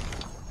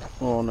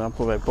 Och nu är han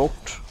på väg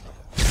bort.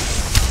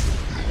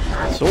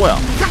 Så ja.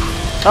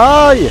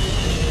 Aj!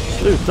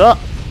 Sluta!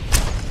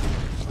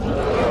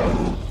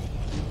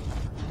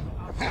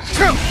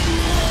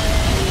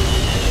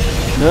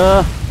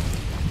 Ja.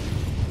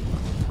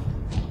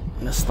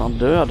 Nästan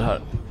död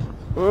här.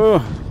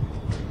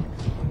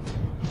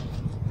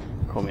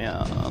 Kom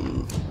igen.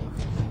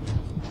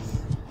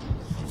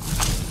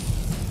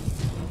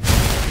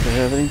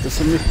 Behöver inte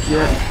så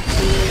mycket.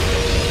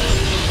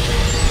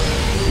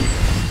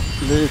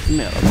 Lite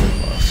mer alltså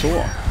bara. Så.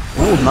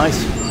 Oh,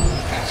 nice.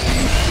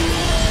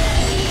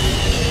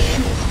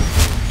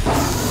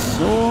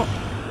 Så.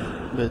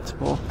 Vi är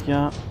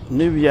tillbaka.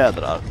 Nu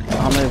jädrar.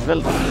 Han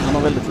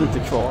har väldigt lite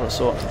kvar,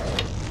 så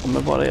om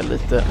det bara är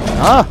lite...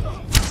 Ah!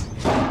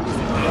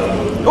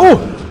 Oh!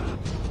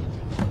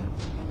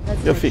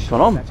 Jag fick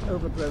honom.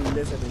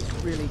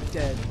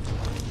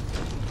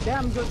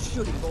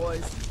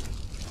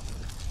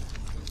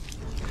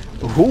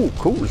 Oh,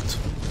 coolt.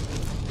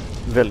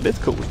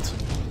 Väldigt coolt.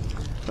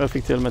 Jag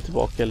fick till och med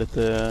tillbaka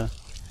lite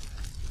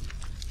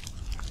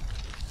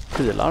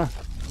pilar.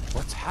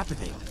 What's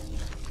happening?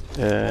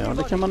 Ja,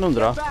 det kan man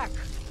undra.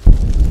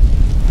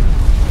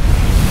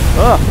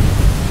 Ah!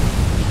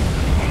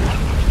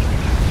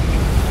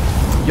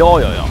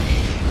 Ja.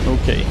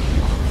 Okej.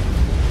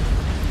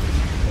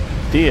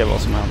 Det är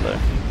vad som händer.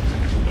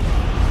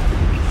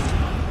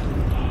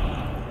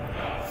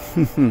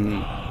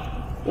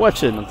 Och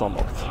achievement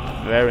unlocked.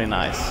 Very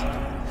nice.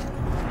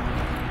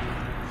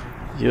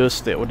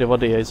 Just det, och det var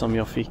det som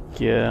jag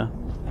fick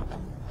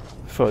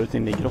förut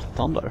inne i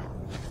grottan där.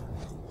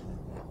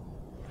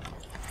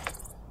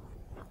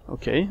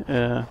 Okej,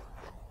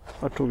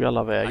 vart tog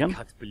alla vägen? I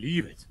can't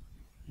believe it.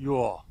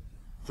 You're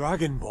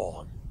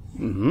Dragonborn.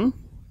 Mhm.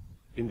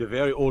 In the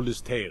very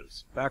oldest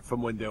tales, back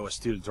from when there were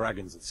still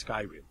dragons in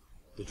Skyrim,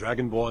 the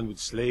Dragonborn would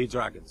slay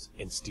dragons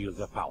and steal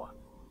their power.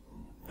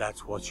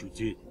 That's what you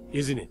did,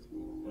 isn't it?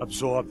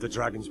 Absorb the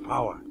dragon's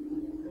power.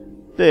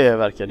 Det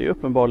verkade ju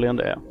uppenbarligen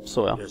det,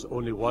 så ja. There's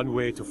only one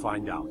way to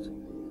find out.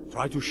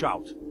 Try to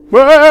shout.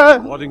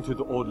 According to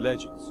the old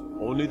legends,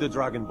 only the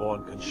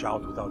Dragonborn can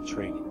shout without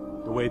training,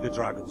 the way the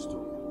dragons do.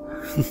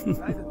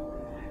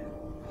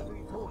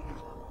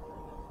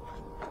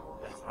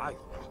 That's right.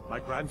 My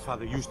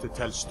grandfather used to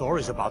tell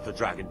stories about the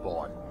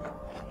Dragonborn.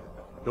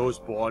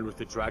 Those born with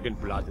the dragon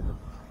blood in them,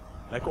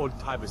 like old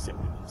Tiber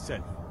Septim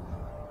himself.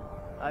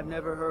 I've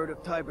never heard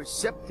of Tiber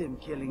Septim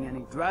killing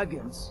any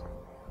dragons.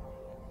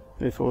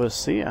 Vi får väl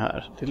se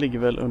här. Det ligger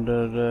väl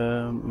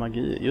under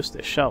magi. Just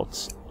det,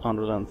 shouts.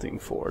 Unrelenting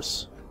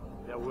force.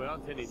 There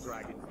weren't any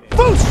dragons there.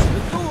 Boosh! The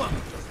Thor!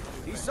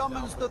 He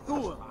summons the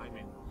Thor!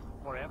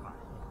 Forever.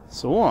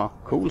 Så,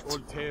 coolt.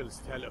 Old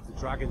tales tell of the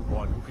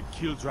Dragonborn who could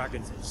kill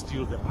dragons and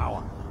steal their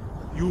power.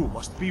 You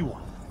must be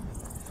one.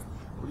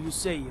 What do you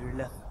say,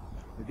 Irleth?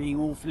 You're being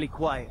awfully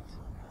quiet.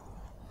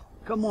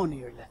 Come on,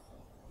 Irleth.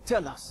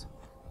 Tell us.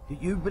 Do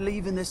you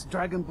believe in this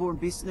Dragonborn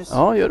business?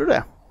 Ja, gör du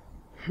det?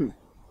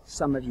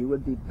 Some of you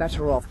would be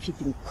better off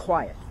keeping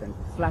quiet than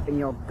flapping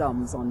your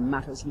gums on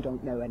matters you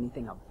don't know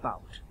anything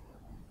about.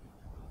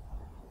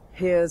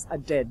 Here's a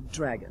dead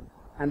dragon,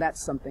 and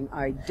that's something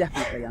I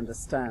definitely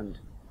understand.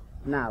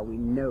 Now we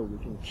know we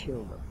can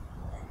kill them.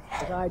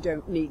 But I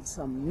don't need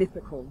some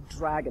mythical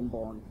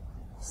dragonborn.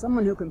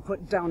 Someone who can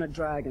put down a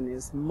dragon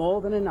is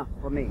more than enough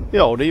for me.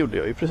 Ja, det gjorde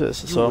jag ju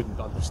precis. You Så.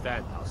 wouldn't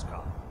understand,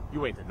 Housecar.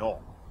 You ain't a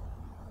norm.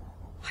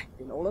 I've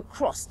been all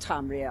across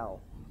Tamriel.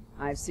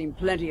 I've seen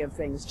plenty of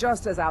things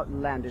just as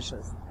outlandish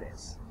as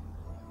this.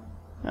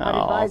 I'd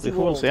Ja, advise vi you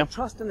får all väl se. to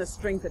trust in the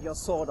strength of your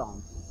sword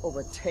arm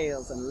over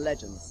tales and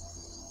legends.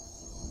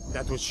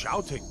 That was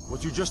shouting,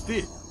 what you just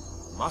did.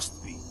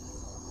 Must be. You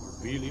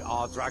really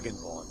are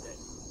Dragonborn then.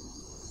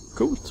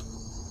 Coolt.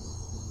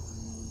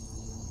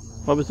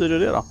 Vad betyder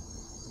det då?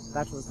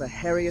 That was the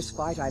hairiest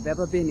fight I've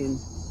ever been in,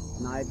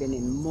 and I've been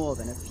in more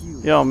than a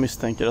few. Jag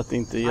misstänker att det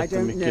inte är I don't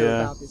know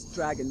jättemycket... about this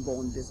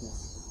Dragonborn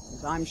business,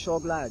 but I'm sure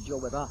glad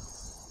you're with us.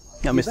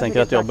 Jag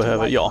misstänker att jag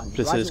behöver, ja,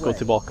 precis gå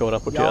tillbaka och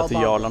rapportera till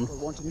jarlen.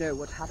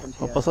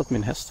 Hoppas att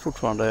min häst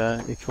fortfarande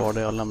är kvar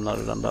där jag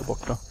lämnade den där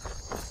borta.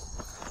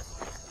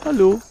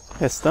 Hallå,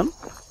 hästen?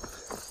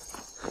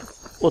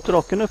 Åt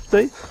draken upp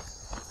dig?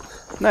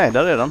 Nej,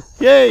 där är den.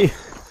 Yay!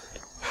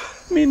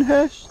 Min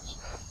häst!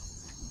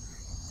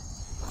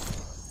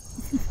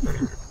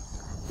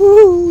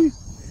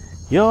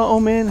 Jag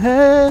och min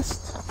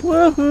häst!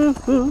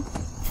 Woho!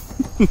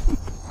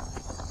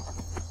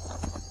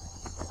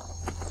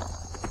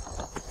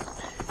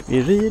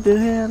 Vi rider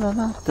hela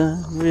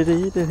natten, vi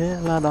rider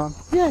hela dagen.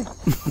 Yay!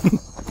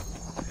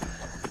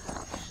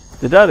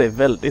 Det där är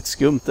väldigt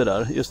skumt det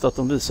där. Just att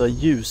de visar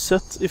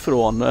ljuset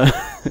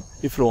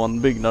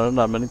ifrån byggnaden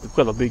där, men inte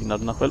själva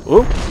byggnaderna själv.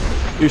 Oh!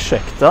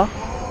 Ursäkta.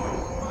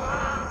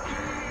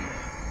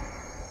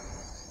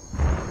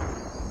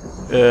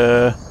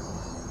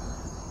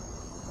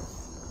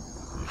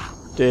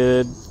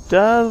 Det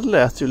där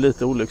lät ju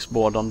lite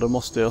olycksbådande,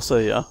 måste jag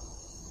säga.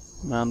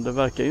 Men det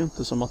verkar ju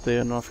inte som att det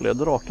är några fler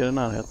drakar i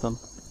närheten.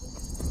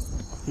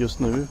 Just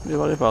nu i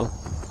varje fall.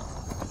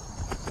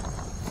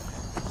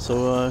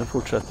 Så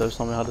fortsätter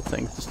som jag hade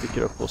tänkt och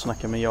sticker upp och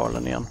snackar med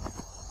jarlen igen.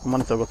 Om man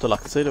inte har gått och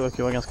lagt sig. Det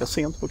verkar vara ganska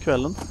sent på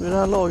kvällen vid det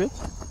här laget.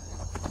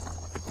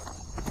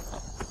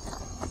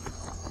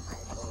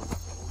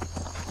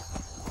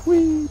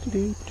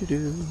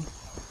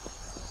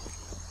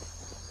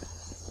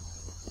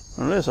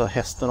 Men det är så att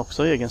hästen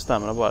också har egen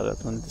stämma, bara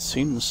att den inte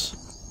syns.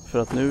 För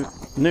att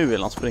nu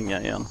vill han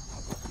springa igen.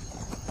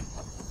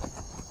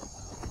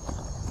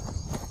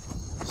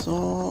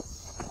 Så...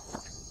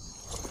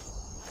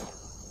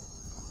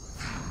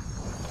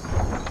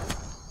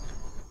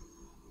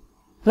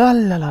 La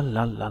la la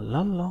la la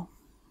la la.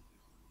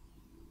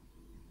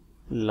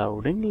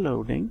 Loading.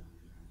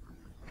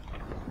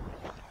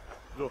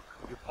 Look,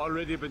 you've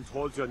already been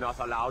told you're not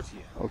allowed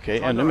here.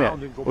 Okej, ännu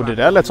mer. Och det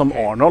där lät som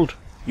Arnold.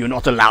 You're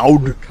not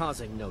allowed. We're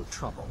causing no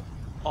trouble.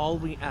 All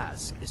we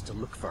ask is to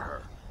look for her.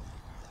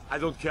 I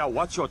don't care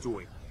what you're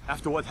doing.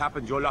 After what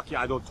happened, you're lucky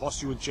I don't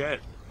toss you in jail.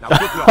 Now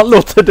good luck. Han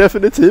låter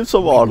definitivt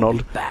som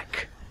Arnold.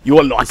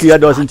 You're lucky I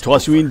doesn't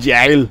toss you in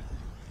jail.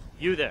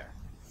 You there.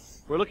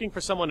 We're looking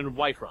for someone in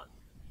Whiterun.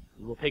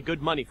 We will pay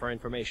good money for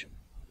information.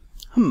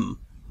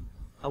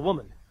 A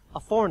woman, a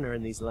foreigner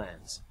in these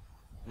lands.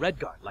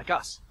 Redguard, like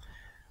us.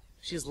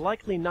 She's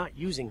likely not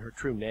using her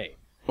true name.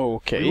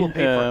 Okej,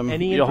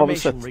 jag har väl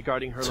sett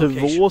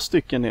 2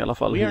 stycken i alla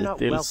fall We are not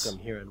hittills.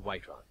 welcome here in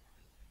Whiterun.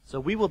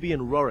 So we will be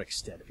in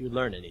Rorikstead if you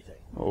learn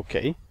anything.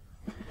 Okej.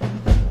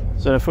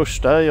 Så den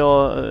första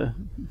jag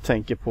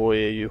tänker på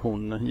är ju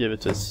hon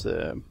givetvis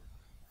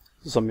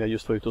som jag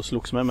just var ute och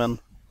slogs med, men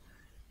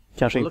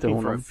kanske inte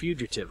hon.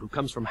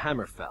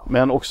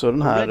 Men också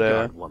den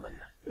här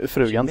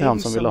frugan till han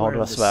som ville ha det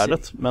där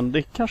svärdet. Men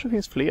det kanske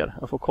finns fler.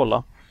 Jag får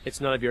kolla.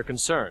 It's none of your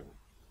concern.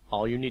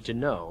 All you need to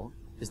know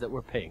is that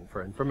we're paying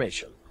for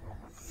information.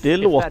 Det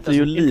låter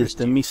ju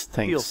lite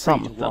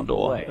misstänksamt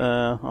ändå.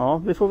 Ja,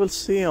 vi får väl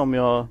se om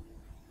jag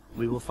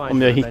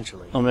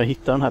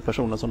hittar den här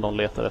personen som de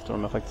letar efter,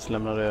 om jag faktiskt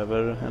lämnar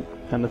över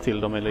henne till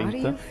dem eller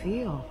inte.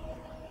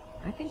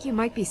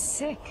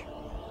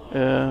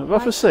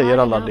 Varför säger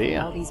alla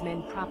det?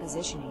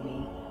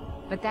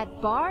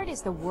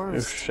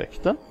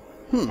 Ursäkta?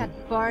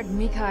 That bard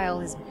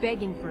Mikhail is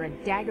begging for a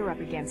dagger up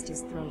against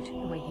his throat,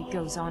 the way he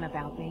goes on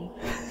about me.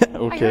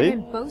 I heard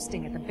him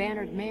boasting at the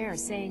bannered mare,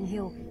 saying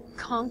he'll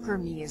conquer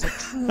me as a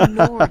true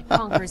Nord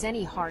conquers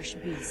any harsh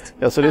beast.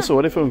 Ja, så det är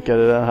så det funkar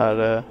i det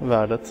här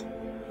världet.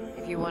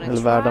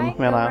 Eller världen,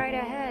 menar jag.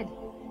 Right ahead.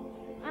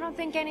 I don't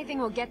think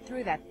anything will get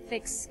through that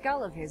thick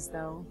skull of his,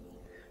 though.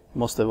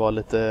 Måste vara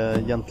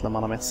lite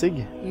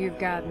gentlemannamässig. You've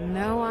got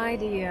no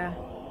idea.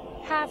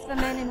 Half the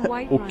men in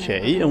Whiterun.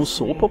 Okej, är hon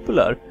så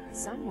populär?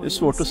 Det är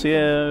svårt att se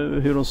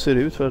hur hon ser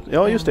ut. För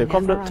ja, just det.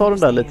 Ta den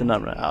där lite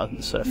närmare. Ja,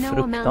 så är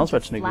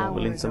fruktansvärt snygg hon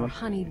väl inte.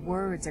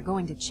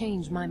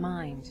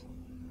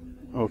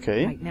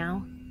 Okej.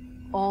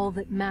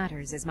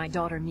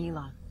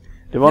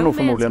 Det var nog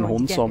förmodligen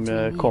hon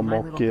som kom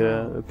och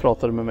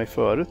pratade med mig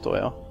förut då,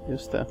 ja.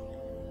 Just det.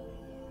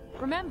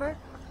 Remember,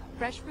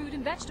 fresh fruit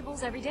and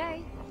vegetables every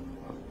day.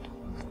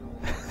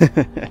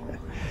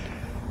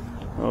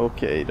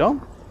 Okej då.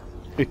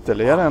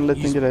 Ytterligare en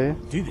liten grej.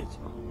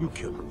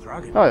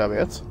 Ja, jag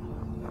vet.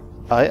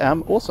 I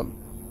am awesome.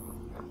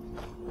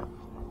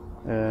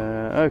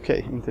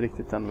 Okej, inte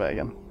riktigt den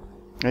vägen.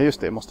 Ja, just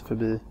det, jag måste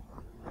förbi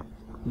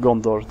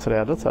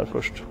Gondor-trädet här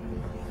först.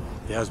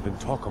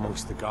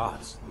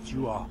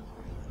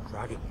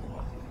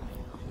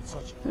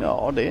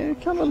 Ja, det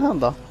kan väl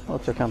hända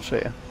att jag kanske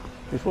är.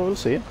 Vi får väl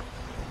se.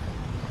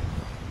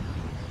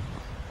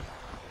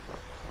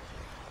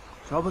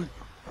 Trouble?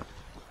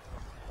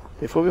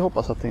 Det får vi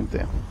hoppas att det inte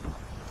är.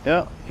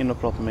 Ja, in och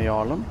prata med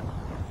jarlen.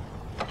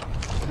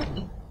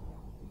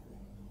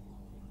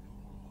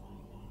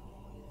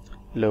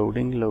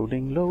 Loading.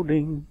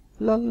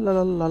 La la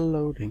la la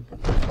loading.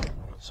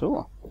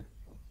 Så.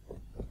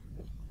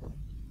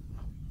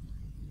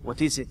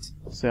 What is it?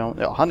 Så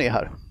ja, han är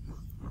här.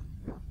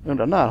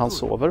 Undrar när han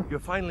sover.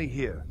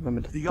 Vem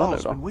är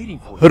detta nu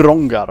då?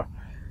 Rongar.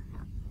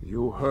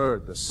 You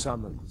heard the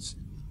summons.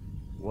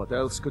 What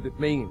else could it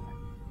mean?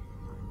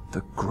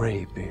 The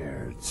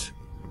Greybeards.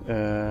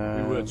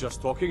 We were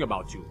just talking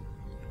about you.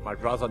 My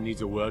brother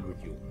needs a word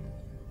with you.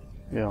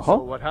 Jaha. So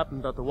what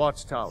happened at the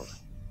watchtower?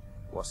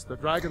 Was the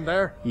dragon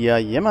there?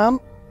 Jajamän.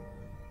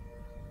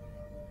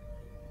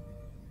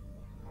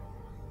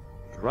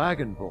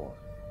 Dragonborn?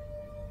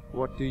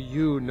 What do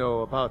you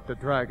know about the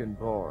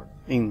Dragonborn?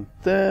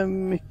 Inte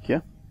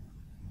mycket.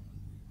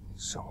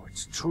 So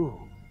it's true.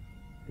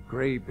 The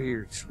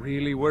Greybeards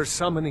really were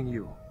summoning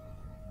you.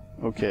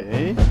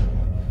 Okej.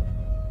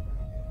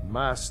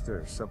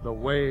 Masters of the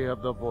way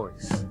of the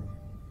voice.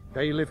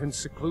 They live in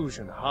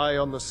seclusion high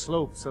on the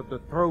slopes of the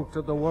throat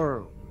of the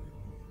world.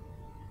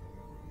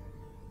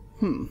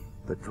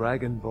 The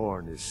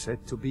Dragonborn is said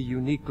to be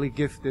uniquely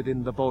gifted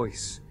in the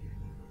voice.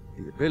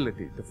 The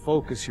ability to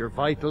focus your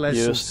vital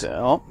essence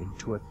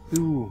into a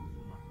theme.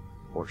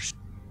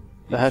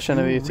 Det här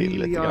känner vi till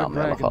lite grann i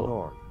alla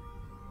fall.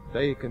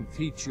 They can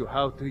teach you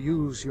how to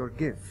use your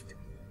gift.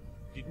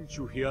 Didn't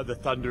you hear the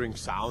thundering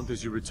sound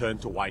as you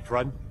returned to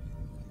Whiterun?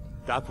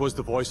 That was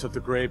the voice of the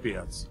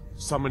Greybeards.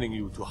 summoning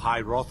you to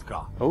High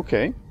Hrothgar.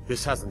 Okay.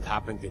 This hasn't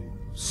happened in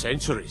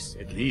centuries,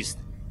 at least.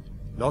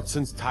 Not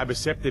since Tiber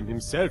Septim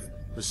himself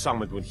was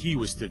summoned when he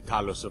was still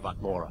Talos of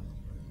Atmora.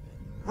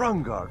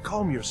 Rungar,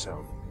 calm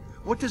yourself.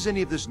 What does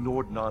any of this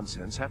Nord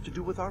nonsense have to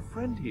do with our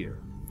friend here?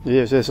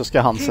 Givetvis så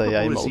ska han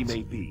säga emot.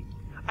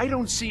 I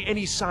don't see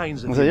any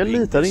signs of alltså, jag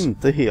litar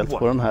inte helt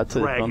på den här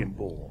typen.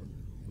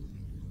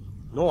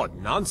 Nord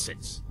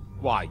nonsense?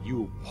 Why,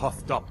 you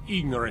puffed up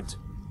ignorant.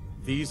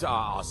 These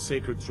are our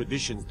sacred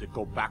traditions that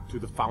go back to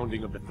the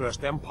founding of the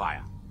First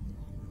Empire.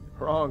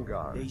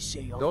 Rungar, They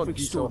say don't be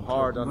so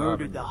hard on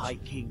murdered the High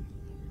King.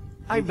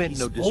 I meant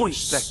no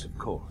disrespect, of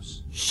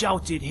course.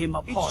 Shouted him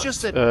apart. It's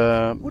just that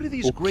what are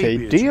these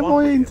Okej, det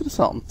var ju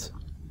intressant.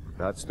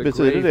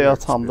 Betyder det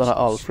att han, den här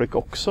Alfric,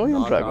 också är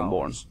en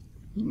Dragonborn?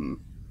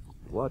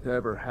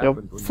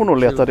 Jag får nog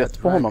leta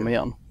rätt på honom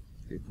igen.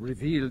 It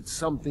revealed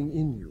something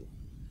in you,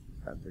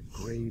 and the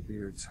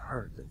Greybeards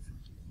heard it.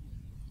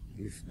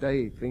 If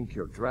they think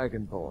you're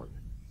Dragonborn,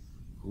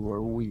 who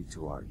are we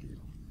to argue?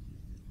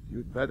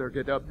 You'd better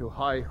get up to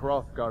High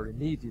Hrothgar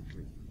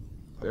immediately.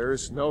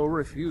 There's no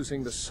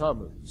refusing the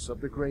summons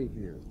of the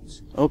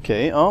Greybeards.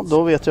 Okej, ja,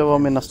 då vet jag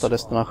vad min nästa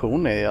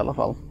destination är i alla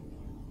fall.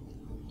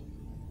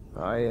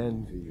 I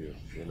envy you,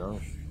 you know.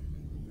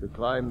 To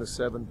climb the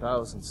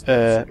 7,000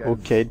 steps again.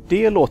 Okej,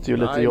 det låter ju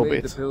lite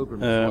jobbigt. Did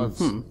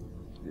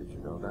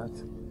you know that?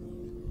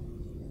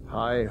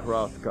 High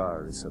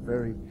Hrothgar is a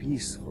very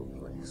peaceful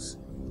place.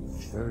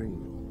 Very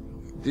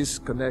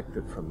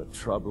disconnected from the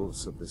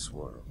troubles of this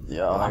world.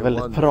 Ja,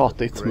 väldigt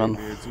pratigt, men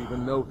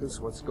even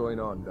notice what's going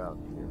on down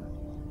here.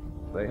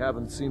 They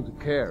haven't seemed to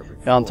care before.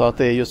 Jag antar att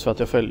det är just för att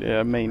jag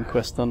följer main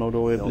questen och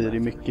då blir det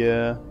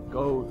mycket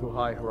Go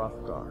to High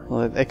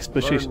Hrothgar.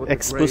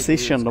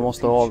 exposition, de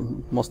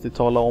måste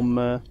tala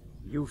om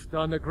You've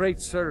done a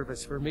great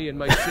service for me and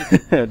my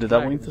city. det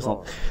där var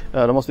intressant.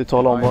 De måste ju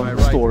tala om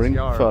vad storyn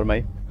för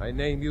mig. I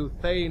name you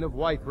Thane of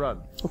Whiterun.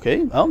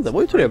 Okej, ja, det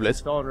var ju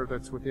trevligt. Jag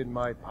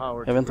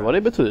vet inte vad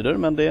det betyder,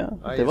 men det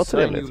var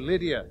trevligt.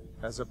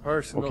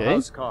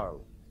 Okej.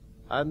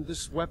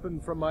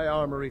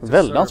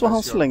 Väldans vad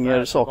han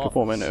slänger saker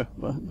på mig nu.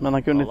 Men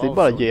han kunde inte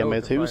bara ge mig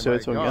ett hus, jag är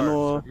tvungen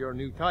att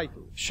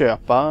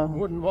köpa.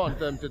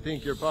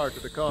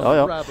 Ja,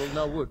 ja.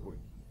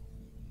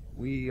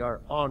 We are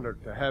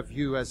honored to have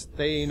you as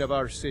Thane of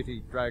our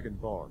city,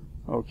 Dragonborn.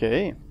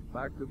 Okay.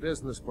 Back to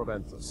business,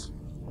 Proventus.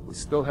 We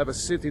still have a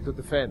city to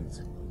defend.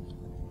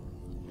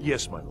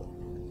 Yes, my lord.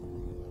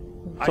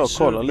 Ta och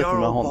kolla lite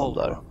med honom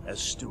där.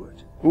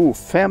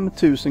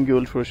 5000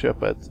 guld för att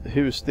köpa ett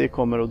hus. Det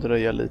kommer att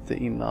dröja lite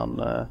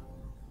innan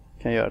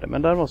kan göra det.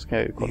 Men däremot ska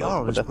jag ju kolla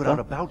på detta.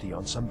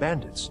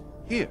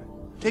 Here,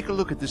 take a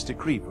look at this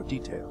decree for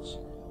details.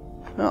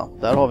 Ja,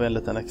 där har vi en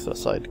liten extra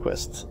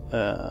sidequest.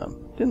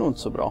 Det är nog inte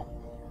så bra.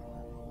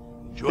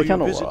 Det kan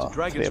nog vara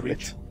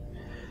trevligt.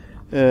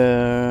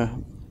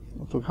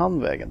 Vad tog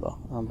han vägen då?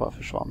 Han bara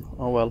försvann.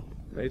 Oh well.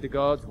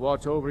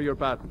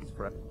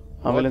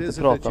 Han vill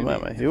inte prata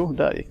med mig. Jo,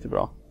 där gick det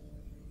bra.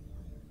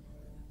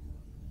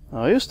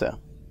 Ja, just det.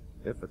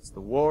 If it's the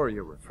war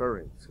you're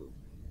referring to,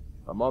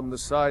 I'm on the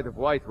side of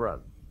Whiterun.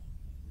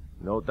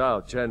 No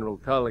doubt General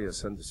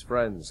Tullius and his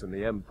friends in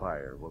the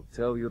Empire will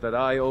tell you that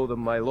I owe them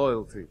my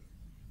loyalty.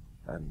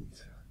 And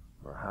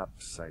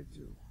perhaps I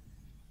do.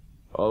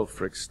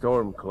 Ulfric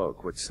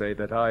Stormcloak would say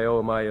that I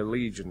owe my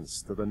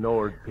allegiance to the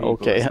Nord people.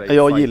 Okej,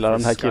 jag gillar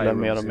den här killen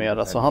mer och mer.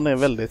 Alltså, han är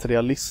väldigt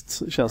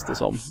realist, känns det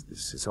som.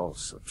 This is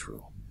also true.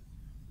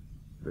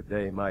 The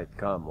day might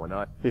come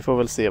when vi får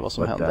väl se vad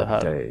som händer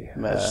här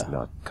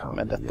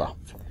med detta.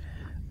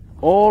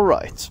 All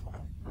right.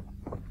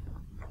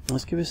 Nu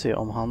ska vi se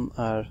om han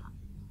är...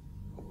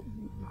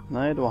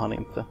 Nej, det var han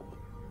inte.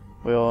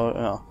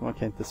 Och man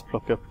kan inte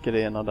plocka upp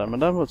grejerna där. Men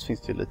däremot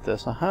finns det ju lite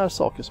så här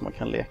saker som man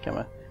kan leka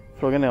med.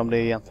 Frågan är om det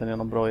egentligen är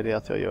någon bra idé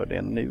att jag gör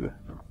det nu.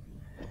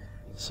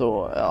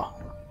 Så, ja.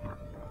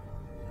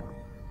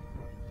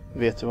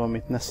 Vet du vad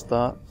mitt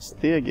nästa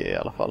steg är i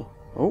alla fall?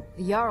 Oh.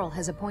 The Jarl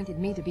has appointed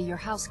me to be your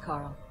house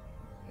Khorl.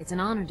 It's an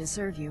honor to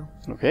serve you.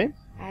 Okay.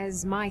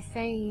 As my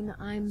Thane,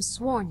 I'm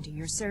sworn to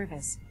your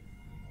service.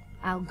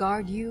 I'll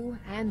guard you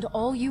and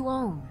all you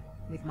own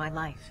with my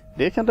life.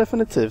 Det kan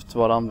definitivt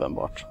vara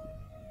användbart.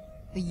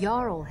 The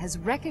Jarl has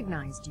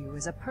recognized you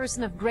as a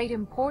person of great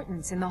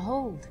importance in the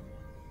hold.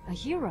 A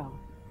hero.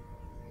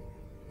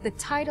 The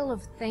title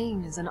of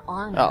Thane is an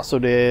honor. Ja, så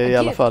det är i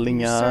alla fall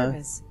inga...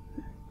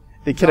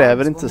 Det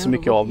kräver inte så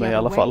mycket av mig i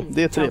alla fall.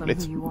 Det är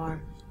trevligt.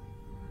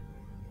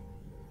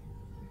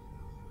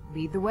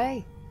 Lead the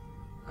way.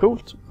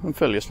 Coolt. En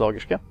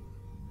följeslagerska.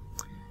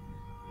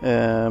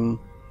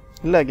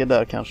 Lägger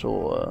där kanske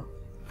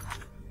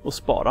och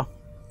spara.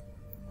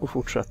 Och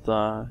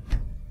fortsätta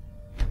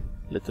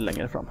lite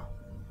längre fram.